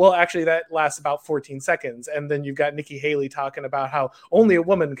 Well, actually, that lasts about 14 seconds. And then you've got Nikki Haley talking about how only a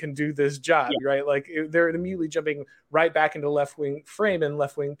woman can do this job, right? Like, they're immediately jumping right back into left-wing frame and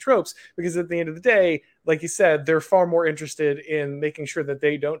left-wing tropes, because at the end of the day, like you said, they're far more interested in making sure that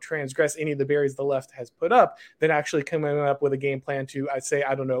they don't transgress any of the barriers the left has put up than actually coming up with a game plan to, I'd say,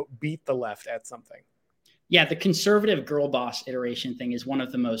 I don't know, beat the left at something. Yeah, the conservative girl boss iteration thing is one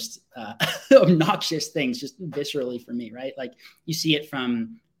of the most obnoxious things, just viscerally for me, right? Like you see it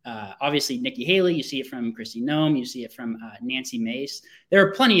from obviously Nikki Haley, you see it from Kristi Noem, you see it from Nancy Mace. There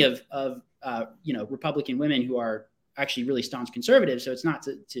are plenty of Republican women who are actually really staunch conservatives, so it's not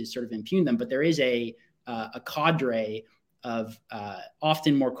to sort of impugn them, but there is a cadre of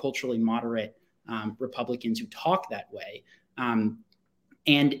often more culturally moderate Republicans who talk that way, and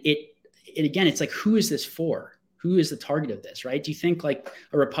it again, it's like, who is this for? Who is the target of this, right? Do you think like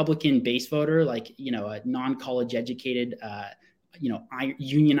a Republican base voter, like, a non-college educated,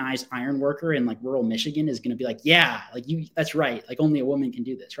 unionized iron worker in like rural Michigan is going to be like, yeah, like that's right. Like only a woman can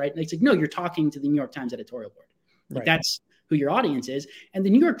do this, right? And it's like, no, you're talking to the New York Times editorial board. Like right. That's who your audience is. And the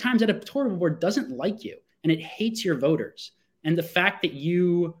New York Times editorial board doesn't like you and it hates your voters. And the fact that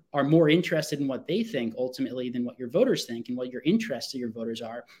you are more interested in what they think ultimately than what your voters think and what your interests of your voters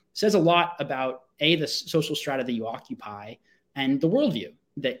are says a lot about the social strata that you occupy and the worldview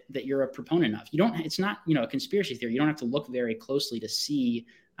that you're a proponent of. It's not, a conspiracy theory. You don't have to look very closely to see,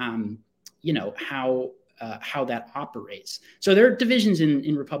 how that operates. So there are divisions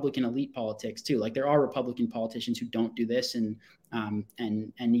in Republican elite politics too. Like there are Republican politicians who don't do this and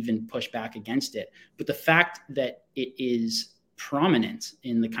even push back against it. But the fact that it is prominent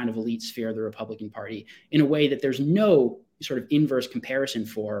in the kind of elite sphere of the Republican Party in a way that there's no sort of inverse comparison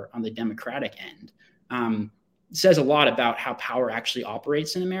for on the Democratic end, says a lot about how power actually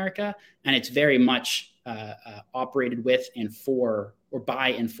operates in America. And it's very much operated with and for, or by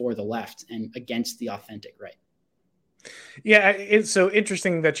and for the left and against the authentic right. Yeah, it's so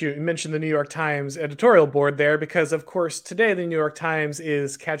interesting that you mentioned the New York Times editorial board there, because of course today the New York Times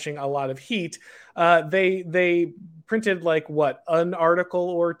is catching a lot of heat. They printed an article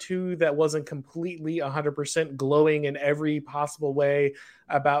or two that wasn't completely 100% glowing in every possible way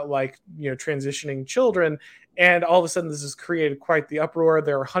about transitioning children. And all of a sudden, this has created quite the uproar.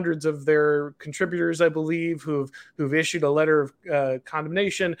 There are hundreds of their contributors, I believe, who've issued a letter of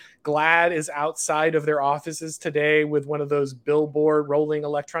condemnation. GLAAD is outside of their offices today with one of those rolling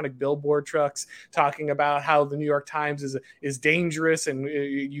electronic billboard trucks, talking about how the New York Times is dangerous and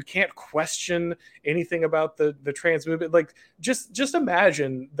you can't question anything about the trans movement. Like, just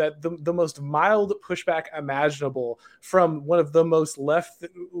imagine that the most mild pushback imaginable from one of the most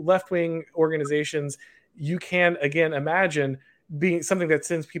left-wing organizations you can, again, imagine being something that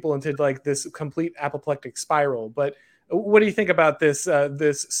sends people into this complete apoplectic spiral. But what do you think about this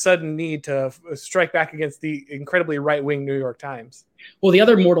sudden need to strike back against the incredibly right-wing New York Times? Well, the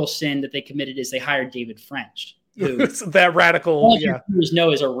other mortal sin that they committed is they hired David French, who that radical, all your viewers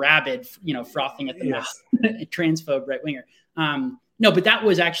know is a rabid, frothing at the mouth, transphobe right-winger. No, but that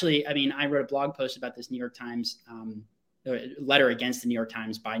was actually, I wrote a blog post about this New York Times letter against the New York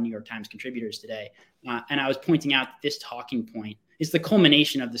Times by New York Times contributors today. And I was pointing out that this talking point is the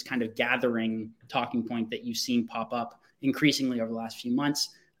culmination of this kind of gathering talking point that you've seen pop up increasingly over the last few months,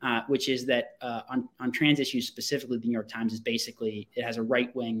 which is that on trans issues specifically, the New York Times is basically, it has a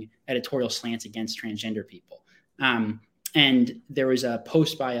right-wing editorial slant against transgender people. And there was a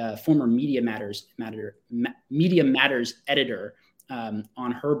post by a former Media Matters editor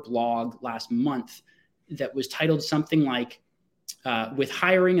on her blog last month that was titled something like, with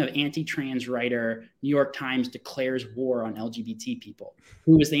hiring of anti-trans writer, New York Times declares war on LGBT people.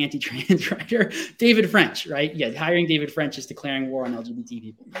 Who was the anti-trans writer? David French, right? Yeah, hiring David French is declaring war on LGBT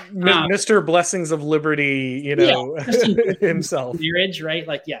people. Mr. Blessings of Liberty, himself. Marriage, right?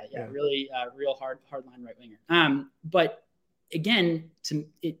 Really real hardline right-winger. But again,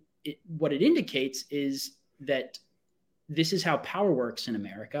 what it indicates is that this is how power works in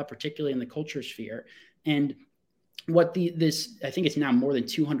America, particularly in the culture sphere. And what this, I think it's now more than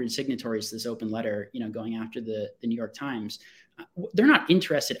 200 signatories to this open letter, going after the New York Times, they're not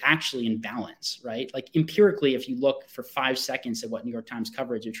interested actually in balance, right? Like empirically, if you look for 5 seconds at what New York Times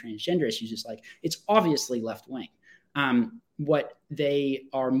coverage of transgender issues is like, it's obviously left wing. What they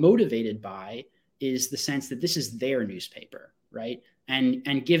are motivated by is the sense that this is their newspaper, right?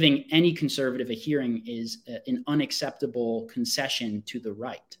 And giving any conservative a hearing is an unacceptable concession to the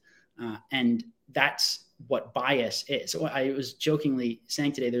right. And that's what bias is. So I was jokingly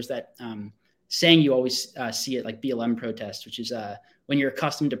saying today, there's that saying you always see it like BLM protest, which is when you're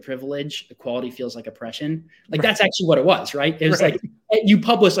accustomed to privilege, equality feels like oppression. Like that's actually what it was, right? It was like you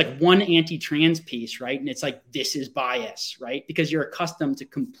publish one anti-trans piece, right? And it's like, this is bias, right? Because you're accustomed to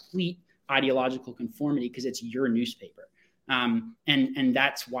complete ideological conformity because it's your newspaper. And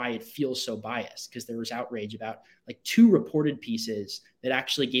that's why it feels so biased, because there was outrage about 2 reported pieces that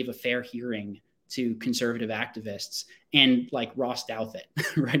actually gave a fair hearing to conservative activists, and like Ross Douthat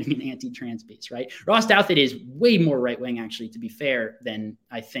writing an anti-trans piece, right? Ross Douthat is way more right-wing, actually, to be fair, than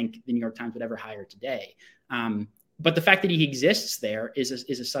I think the New York Times would ever hire today. But the fact that he exists there is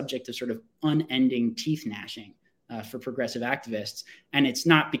a subject of sort of unending teeth gnashing for progressive activists. And it's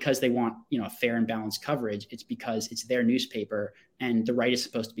not because they want, a fair and balanced coverage. It's because it's their newspaper and the right is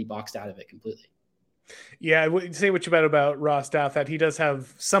supposed to be boxed out of it completely. Yeah, I would say what you about Ross Douthat. He does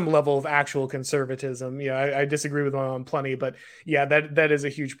have some level of actual conservatism. I disagree with him on plenty, but yeah, that is a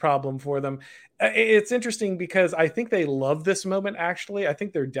huge problem for them. It's interesting because I think they love this moment, actually. I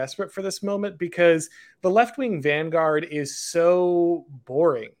think they're desperate for this moment because the left-wing vanguard is so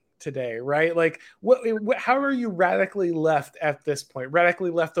boring today, right? Like, how are you radically left at this point? Radically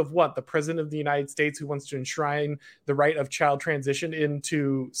left of what? The president of the United States who wants to enshrine the right of child transition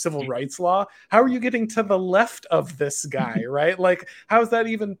into civil rights law? How are you getting to the left of this guy, right? Like, how is that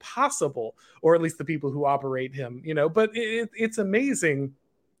even possible? Or at least the people who operate him, but it's amazing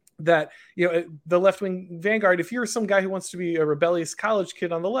that the left-wing vanguard, if you're some guy who wants to be a rebellious college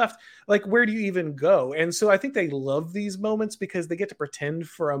kid on the left, like, where do you even go? And so I think they love these moments because they get to pretend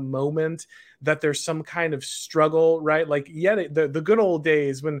for a moment that there's some kind of struggle, right? Like, the good old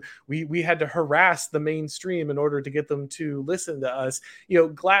days when we had to harass the mainstream in order to get them to listen to us.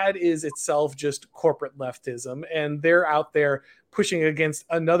 GLAAD is itself just corporate leftism, and they're out there pushing against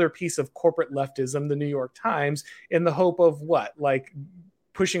another piece of corporate leftism, the New York Times, in the hope of what? Like,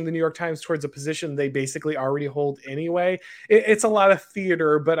 pushing the New York Times towards a position they basically already hold anyway. It's a lot of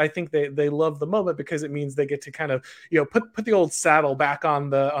theater, but I think they love the moment because it means they get to kind of put the old saddle back on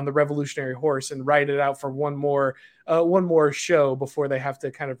the revolutionary horse and ride it out for one more show before they have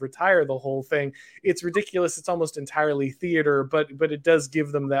to kind of retire the whole thing. It's ridiculous. It's almost entirely theater, but it does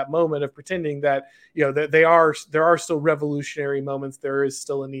give them that moment of pretending that that there are still revolutionary moments. There is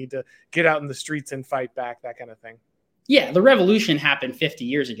still a need to get out in the streets and fight back, that kind of thing. Yeah, the revolution happened 50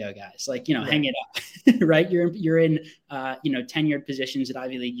 years ago, guys. Like, right. Hang it up, right? You're in tenured positions at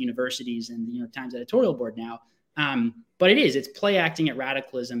Ivy League universities and the New York Times editorial board now. But it's play acting at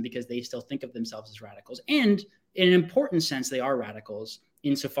radicalism because they still think of themselves as radicals. And in an important sense, they are radicals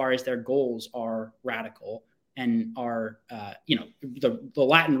insofar as their goals are radical and are, the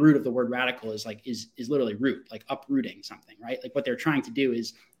Latin root of the word radical is literally root, like uprooting something, right? Like what they're trying to do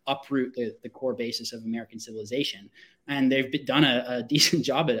is uproot the core basis of American civilization. And they've done a decent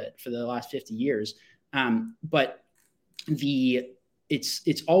job at it for the last 50 years. But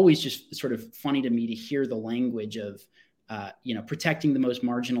it's always just sort of funny to me to hear the language of, protecting the most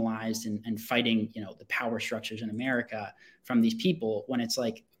marginalized and fighting, the power structures in America from these people, when it's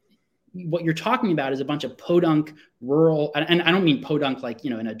like, what you're talking about is a bunch of podunk rural, and I don't mean podunk like,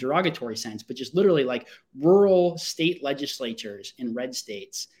 in a derogatory sense, but just literally like rural state legislatures in red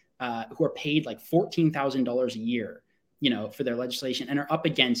states who are paid like $14,000 a year, for their legislation and are up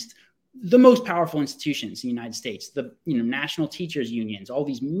against the most powerful institutions in the United States, the national teachers unions, all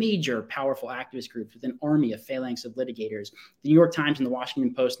these major powerful activist groups with an army of phalanx of litigators, the New York Times and the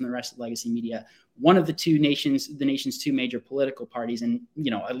Washington Post and the rest of the legacy media, one of the nation's two major political parties, and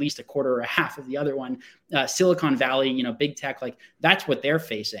at least a quarter or a half of the other one, Silicon Valley, big tech, like that's what they're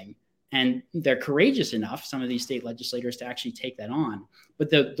facing. And they're courageous enough, some of these state legislators, to actually take that on. But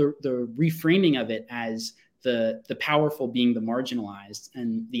the reframing of it as the powerful being the marginalized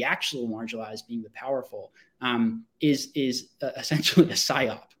and the actual marginalized being the powerful is essentially a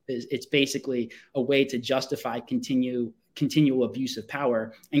psyop. It's basically a way to justify continual abuse of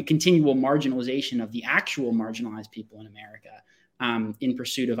power and continual marginalization of the actual marginalized people in America in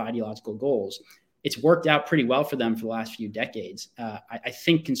pursuit of ideological goals. It's worked out pretty well for them for the last few decades. I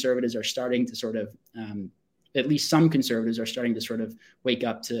think conservatives are starting to sort of at least some conservatives are starting to sort of wake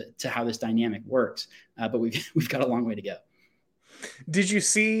up to how this dynamic works. But we've got a long way to go. Did you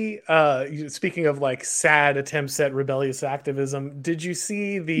see, speaking of like sad attempts at rebellious activism, did you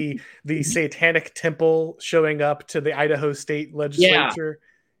see the Satanic Temple showing up to the Idaho State Legislature?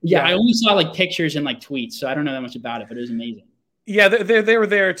 Yeah. I only saw like pictures and like tweets, so I don't know that much about it, but it was amazing. Yeah, they were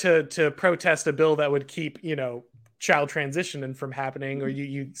there to protest a bill that would keep, child transitioning from happening, or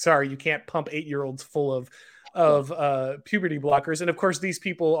you can't pump 8-year-olds full of puberty blockers. And of course, these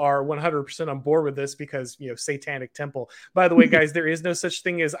people are 100% on board with this because, Satanic Temple. By the way, guys, there is no such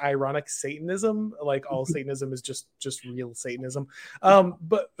thing as ironic Satanism. Like, all Satanism is just real Satanism.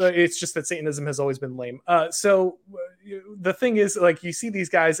 But it's just that Satanism has always been lame. So the thing is, like, you see these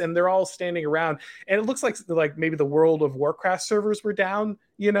guys and they're all standing around and it looks like maybe the World of Warcraft servers were down,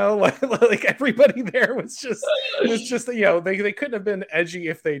 like everybody there was just they couldn't have been edgy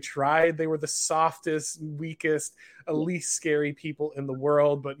if they tried. They were the softest, weakest, least scary people in the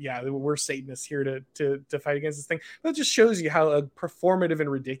world. But yeah, we're Satanists here to fight against this thing. That just shows you how performative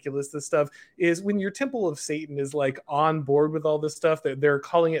and ridiculous this stuff is. When your temple of Satan is like on board with all this stuff, that they're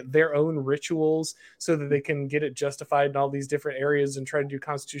calling it their own rituals so that they can get it justified in all these different areas and try to do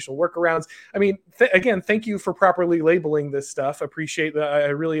constitutional workarounds. I mean, again, thank you for properly labeling this stuff. I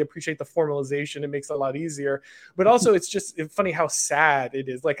really appreciate the formalization. It makes it a lot easier. But also, it's just funny how sad it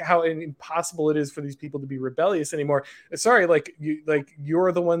is, like how impossible it is for these people to be rebellious anymore. Sorry,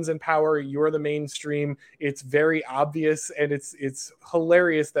 you're the ones in power. You're the mainstream. It's very obvious, and it's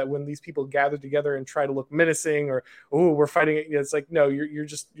hilarious that when these people gather together and try to look menacing or we're fighting, it's like, no, you're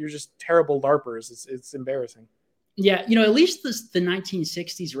just terrible LARPers. It's embarrassing. Yeah, at least the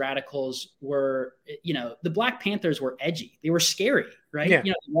 1960s radicals were, the Black Panthers were edgy. They were scary, right? Yeah.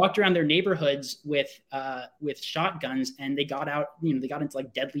 They walked around their neighborhoods with shotguns, and they got out. They got into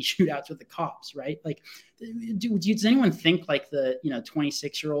like deadly shootouts with the cops, right? Like, does anyone think like the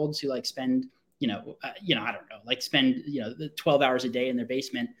 26-year-olds who like spend I don't know, like spend 12 hours a day in their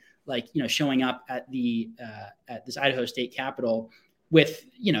basement, like showing up at this Idaho State Capitol with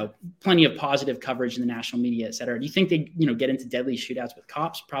plenty of positive coverage in the national media, et cetera? Do you think they get into deadly shootouts with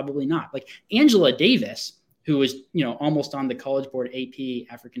cops? Probably not. Like Angela Davis, who was almost on the College Board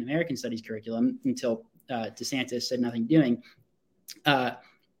AP African American Studies curriculum until DeSantis said nothing doing.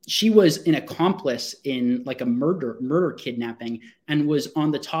 She was an accomplice in like a murder kidnapping, and was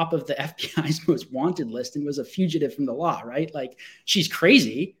on the top of the FBI's most wanted list and was a fugitive from the law, right? Like, she's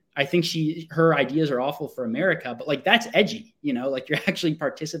crazy. I think her ideas are awful for America, but like, that's edgy, like you're actually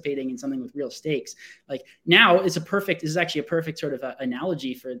participating in something with real stakes. Like, now this is actually a perfect sort of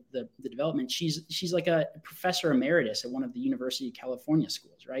analogy for the development. She's like a professor emeritus at one of the University of California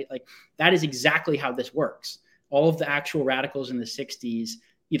schools, right? Like, that is exactly how this works. All of the actual radicals in the 60s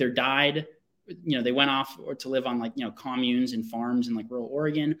either died, they went off or to live on like, communes and farms in like rural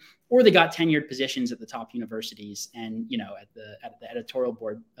Oregon, or they got tenured positions at the top universities and, at the editorial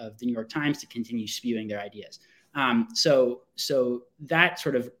board of the New York Times to continue spewing their ideas. So that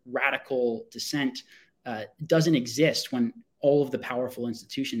sort of radical dissent doesn't exist when all of the powerful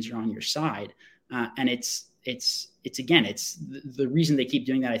institutions are on your side. And it's the reason they keep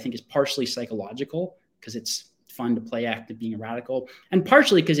doing that, I think, is partially psychological, because it's fun to play active being a radical, and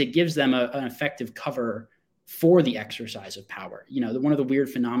partially because it gives them an effective cover for the exercise of power. One of the weird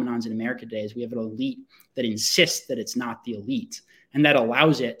phenomenons in America today is we have an elite that insists that it's not the elite, and that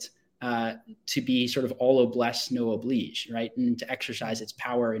allows it to be sort of all oblesse, no oblige, right? And to exercise its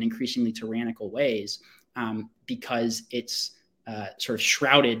power in increasingly tyrannical ways, because it's sort of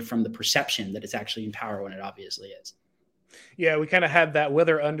shrouded from the perception that it's actually in power when it obviously is. Yeah, we kind of had that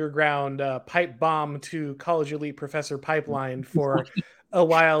Weather Underground pipe bomb to college elite professor pipeline for a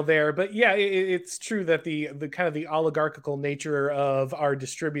while there. But yeah, it's true that the kind of the oligarchical nature of our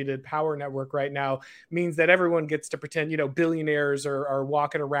distributed power network right now means that everyone gets to pretend, billionaires are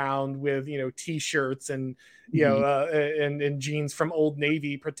walking around with, T-shirts and, and jeans from Old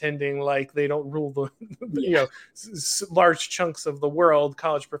Navy, pretending like they don't rule the, large chunks of the world.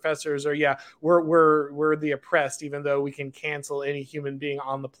 College professors are, we're the oppressed, even though we can cancel any human being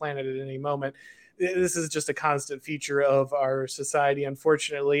on the planet at any moment. This is just a constant feature of our society,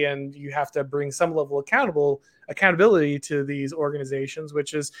 unfortunately, and you have to bring some level of accountability to these organizations,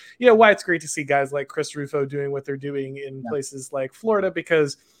 which is, why it's great to see guys like Chris Rufo doing what they're doing in places like Florida,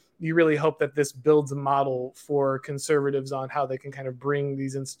 because you really hope that this builds a model for conservatives on how they can kind of bring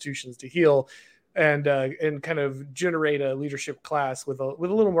these institutions to heel and kind of generate a leadership class with a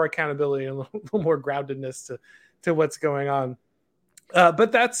little more accountability and a little more groundedness to what's going on.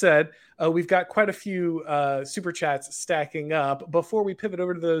 But that said, we've got quite a few super chats stacking up. Before we pivot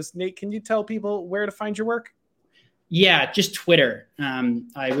over to those, Nate, can you tell people where to find your work? Yeah, just Twitter.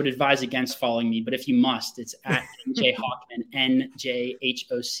 I would advise against following me, but if you must, it's at NJ Hochman,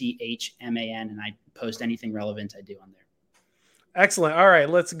 NJHOCHMAN, and I post anything relevant I do on there. Excellent. All right,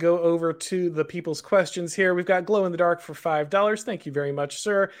 let's go over to the people's questions here. We've got Glow in the Dark for $5. Thank you very much,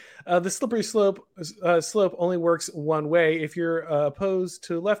 sir. The slippery slope only works one way. If you're opposed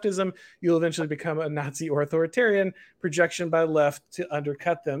to leftism, you'll eventually become a Nazi or authoritarian. Projection by the left to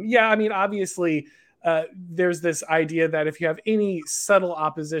undercut them. Yeah, I mean, obviously, there's this idea that if you have any subtle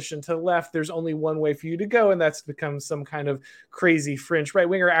opposition to the left, there's only one way for you to go, and that's to become some kind of crazy fringe right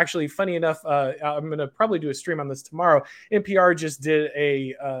winger. Actually, funny enough, I'm going to probably do a stream on this tomorrow. NPR just did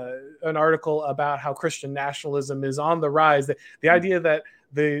an article about how Christian nationalism is on the rise. The idea that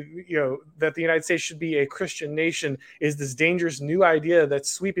that the United States should be a Christian nation is this dangerous new idea that's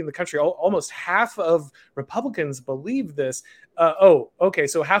sweeping the country. Almost half of Republicans believe this. Okay,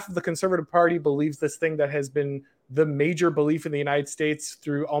 so half of the Conservative Party believes this thing that has been the major belief in the United States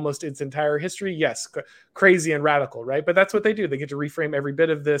through almost its entire history. Yes, crazy and radical, right? But that's what they do. They get to reframe every bit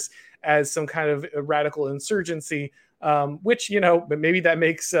of this as some kind of radical insurgency, which, but maybe that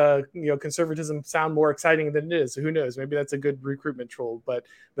makes, conservatism sound more exciting than it is. So who knows? Maybe that's a good recruitment tool, but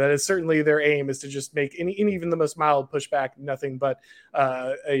that is certainly their aim, is to just make even the most mild pushback nothing but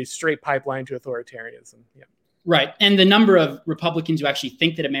a straight pipeline to authoritarianism. Yeah. Right. And the number of Republicans who actually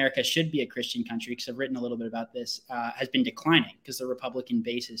think that America should be a Christian country, because I've written a little bit about this, has been declining because the Republican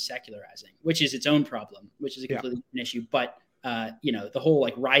base is secularizing, which is its own problem, which is a completely different issue. But, the whole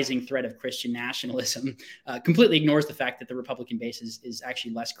rising threat of Christian nationalism completely ignores the fact that the Republican base is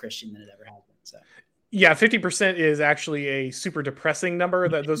actually less Christian than it ever has been. So. Yeah, 50% is actually a super depressing number.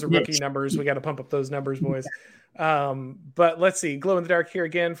 Those are rookie numbers. We got to pump up those numbers, boys. But let's see. Glow in the Dark here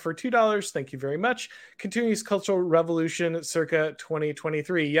again for $2. Thank you very much. Continuous Cultural Revolution circa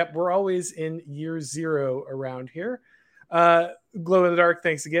 2023. Yep, we're always in year 0 around here. Glow in the Dark,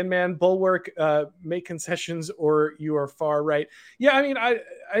 thanks again, man. Bulwark, make concessions or you are far right. Yeah, I mean,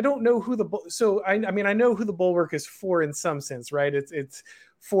 I don't know who I know who the Bulwark is for in some sense, right? It's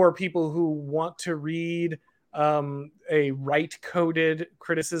for people who want to read a right-coded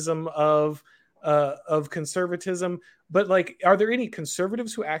criticism of conservatism. But are there any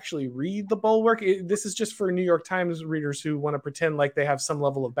conservatives who actually read the Bulwark? This is just for New York Times readers who want to pretend like they have some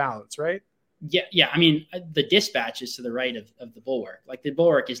level of balance, right? Yeah. I mean, the Dispatch is to the right of the Bulwark. The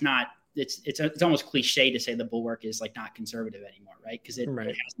Bulwark is not. It's almost cliche to say the Bulwark is not conservative anymore, right? Because it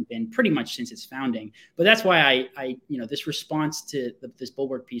hasn't been pretty much since its founding. But that's why I this response to this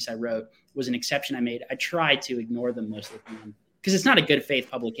Bulwark piece I wrote was an exception I made. I tried to ignore them most of the time because it's not a good faith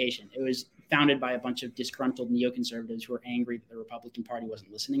publication. It was founded by a bunch of disgruntled neoconservatives who were angry that the Republican Party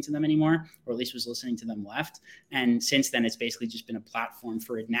wasn't listening to them anymore, or at least was listening to them left. And since then, it's basically just been a platform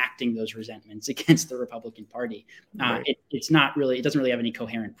for enacting those resentments against the Republican Party. Right. It doesn't really have any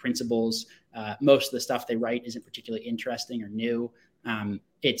coherent principles. Most of the stuff they write isn't particularly interesting or new.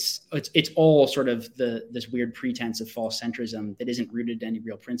 It's all sort of this weird pretense of false centrism that isn't rooted in any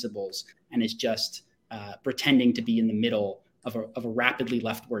real principles and is just pretending to be in the middle of a rapidly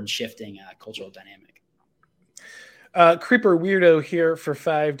leftward shifting cultural dynamic. Creeper Weirdo here for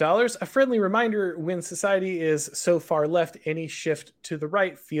 $5. A friendly reminder: when society is so far left, any shift to the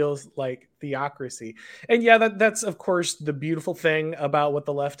right feels like theocracy. And yeah, that's of course the beautiful thing about what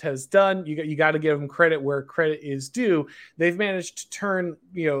the left has done. You got to give them credit where credit is due. They've managed to turn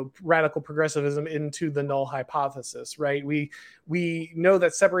radical progressivism into the null hypothesis, right? We know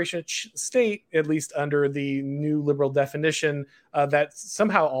that separation of state, at least under the new liberal definition, that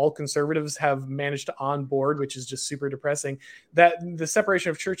somehow all conservatives have managed to onboard, which is just super depressing. That the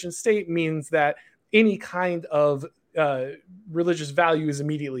separation of church and state means that any kind of religious value is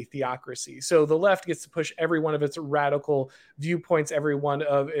immediately theocracy. So the left gets to push every one of its radical viewpoints, every one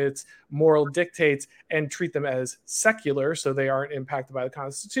of its moral dictates, and treat them as secular, so they aren't impacted by the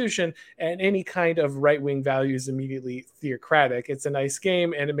Constitution. And any kind of right-wing value is immediately theocratic. It's a nice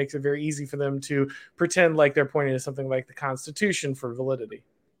game, and it makes it very easy for them to pretend like they're pointing to something like the Constitution for validity.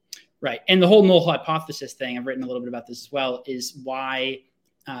 Right. And the whole null hypothesis thing, I've written a little bit about this as well, is why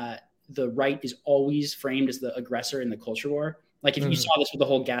the right is always framed as the aggressor in the culture war. If you saw this with the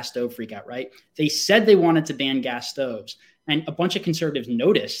whole gas stove freak out, right? They said they wanted to ban gas stoves, and a bunch of conservatives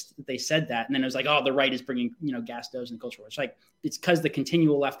noticed that they said that. And then it was the right is bringing, gas stoves in the culture war. It's because the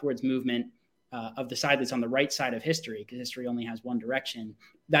continual leftwards movement of the side that's on the right side of history, because history only has one direction,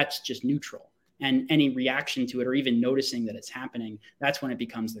 that's just neutral. And any reaction to it, or even noticing that it's happening, that's when it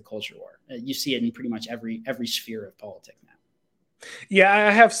becomes the culture war. You see it in pretty much every sphere of politics now. Yeah,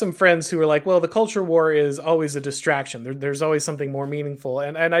 I have some friends who are like, well, the culture war is always a distraction. There's always something more meaningful.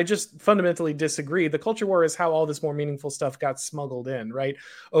 And I just fundamentally disagree. The culture war is how all this more meaningful stuff got smuggled in, right?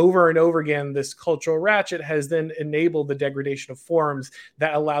 Over and over again, this cultural ratchet has then enabled the degradation of forms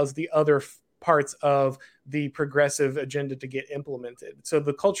that allows the other parts of the progressive agenda to get implemented. So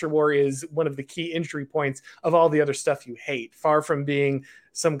the culture war is one of the key entry points of all the other stuff you hate. Far from being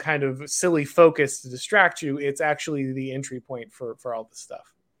some kind of silly focus to distract you, it's actually the entry point for all this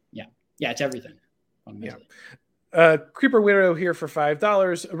stuff. Yeah, it's everything. Yeah. Creeper Widow here for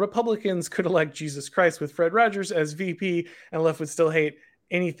 $5. Republicans could elect Jesus Christ with Fred Rogers as VP, and left would still hate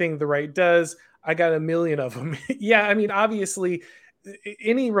anything the right does. I got a million of them. Yeah, I mean, obviously,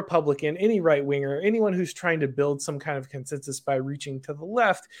 any Republican, any right winger, anyone who's trying to build some kind of consensus by reaching to the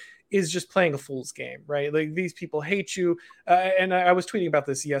left is just playing a fool's game, right? Like, these people hate you. And I was tweeting about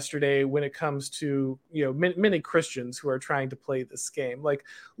this yesterday when it comes to, many Christians who are trying to play this game. Like,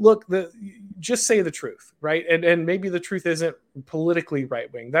 look, just say the truth, right? And maybe the truth isn't politically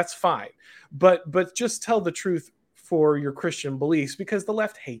right wing. That's fine. But just tell the truth for your Christian beliefs, because the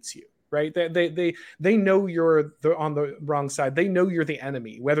left hates you. Right? They know you're on the wrong side. They know you're the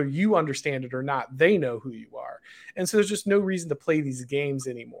enemy, whether you understand it or not. They know who you are, and so there's just no reason to play these games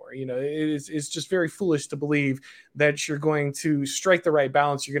anymore. It's just very foolish to believe that you're going to strike the right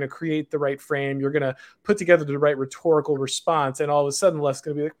balance. You're going to create the right frame. You're going to put together the right rhetorical response, and all of a sudden, the left's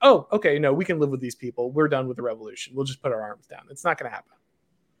going to be like, "Oh, okay, no, we can live with these people. We're done with the revolution. We'll just put our arms down." It's not going to happen.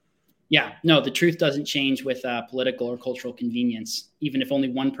 Yeah, no, the truth doesn't change with political or cultural convenience. Even if only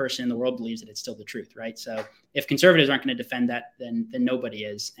one person in the world believes it, it's still the truth, right? So if conservatives aren't going to defend that, then nobody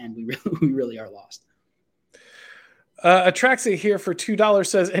is, and we really are lost. Atraxa here for $2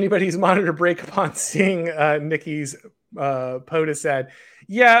 says, anybody's monitor break upon seeing Nikki's POTUS ad.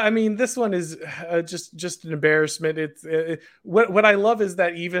 Yeah, I mean, this one is just an embarrassment. What I love is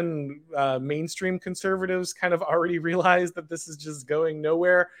that even mainstream conservatives kind of already realize that this is just going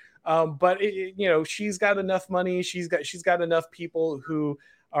nowhere. But she's got enough money. She's got enough people who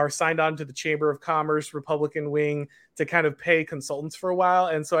are signed on to the Chamber of Commerce Republican wing to kind of pay consultants for a while.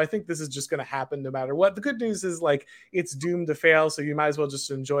 And so I think this is just going to happen no matter what. The good news is, like, it's doomed to fail. So you might as well just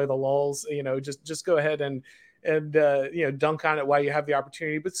enjoy the lulls, just go ahead and dunk on it while you have the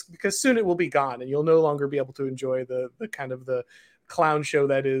opportunity, but because soon it will be gone and you'll no longer be able to enjoy the kind of the clown show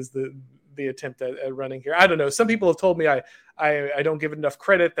that is the attempt at running here. I don't know. Some people have told me I don't give it enough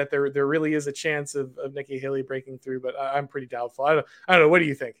credit, that there really is a chance of Nikki Haley breaking through, but I'm pretty doubtful. I don't know. What do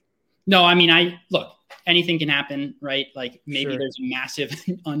you think? No, I mean, look, anything can happen, right? Like, maybe Sure. There's a massive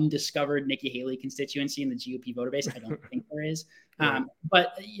undiscovered Nikki Haley constituency in the GOP voter base. I don't think there is. Yeah.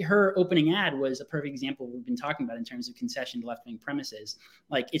 But her opening ad was a perfect example of what we've been talking about in terms of concession to left-wing premises.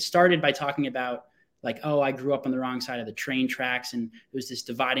 Like, it started by talking about, like, oh, I grew up on the wrong side of the train tracks, and there was this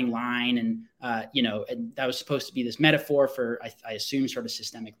dividing line, and and that was supposed to be this metaphor for, I assume, sort of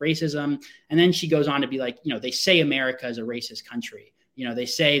systemic racism. And then she goes on to be like, they say America is a racist country. They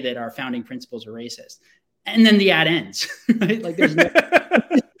say that our founding principles are racist, and then the ad ends. Right? Like, there's no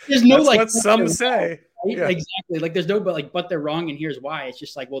That's like what some say. Right? Yeah. Exactly. Like, there's no but they're wrong, and here's why. It's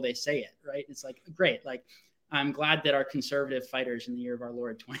just like, well, they say it, right? It's like, great. Like, I'm glad that our conservative fighters in the year of our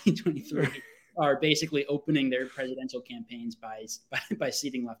Lord 2023 are basically opening their presidential campaigns by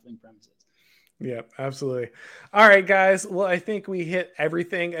seeding left-wing premises. Yeah, absolutely. All right, guys. Well, I think we hit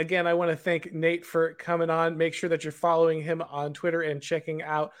everything. Again, I want to thank Nate for coming on. Make sure that you're following him on Twitter and checking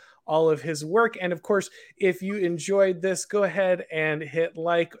out all of his work. And of course, if you enjoyed this, go ahead and hit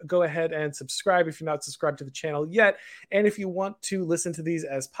like, go ahead and subscribe if you're not subscribed to the channel yet. And if you want to listen to these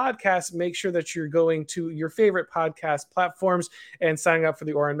as podcasts, make sure that you're going to your favorite podcast platforms and signing up for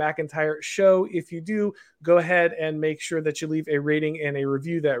the Oren McIntyre Show. If you do, go ahead and make sure that you leave a rating and a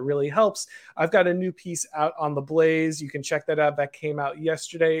review. That really helps. I've got a new piece out on the Blaze. You can check that out. That came out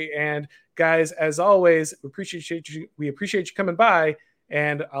yesterday. And guys, as always, we appreciate you coming by,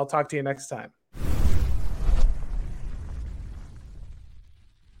 and I'll talk to you next time.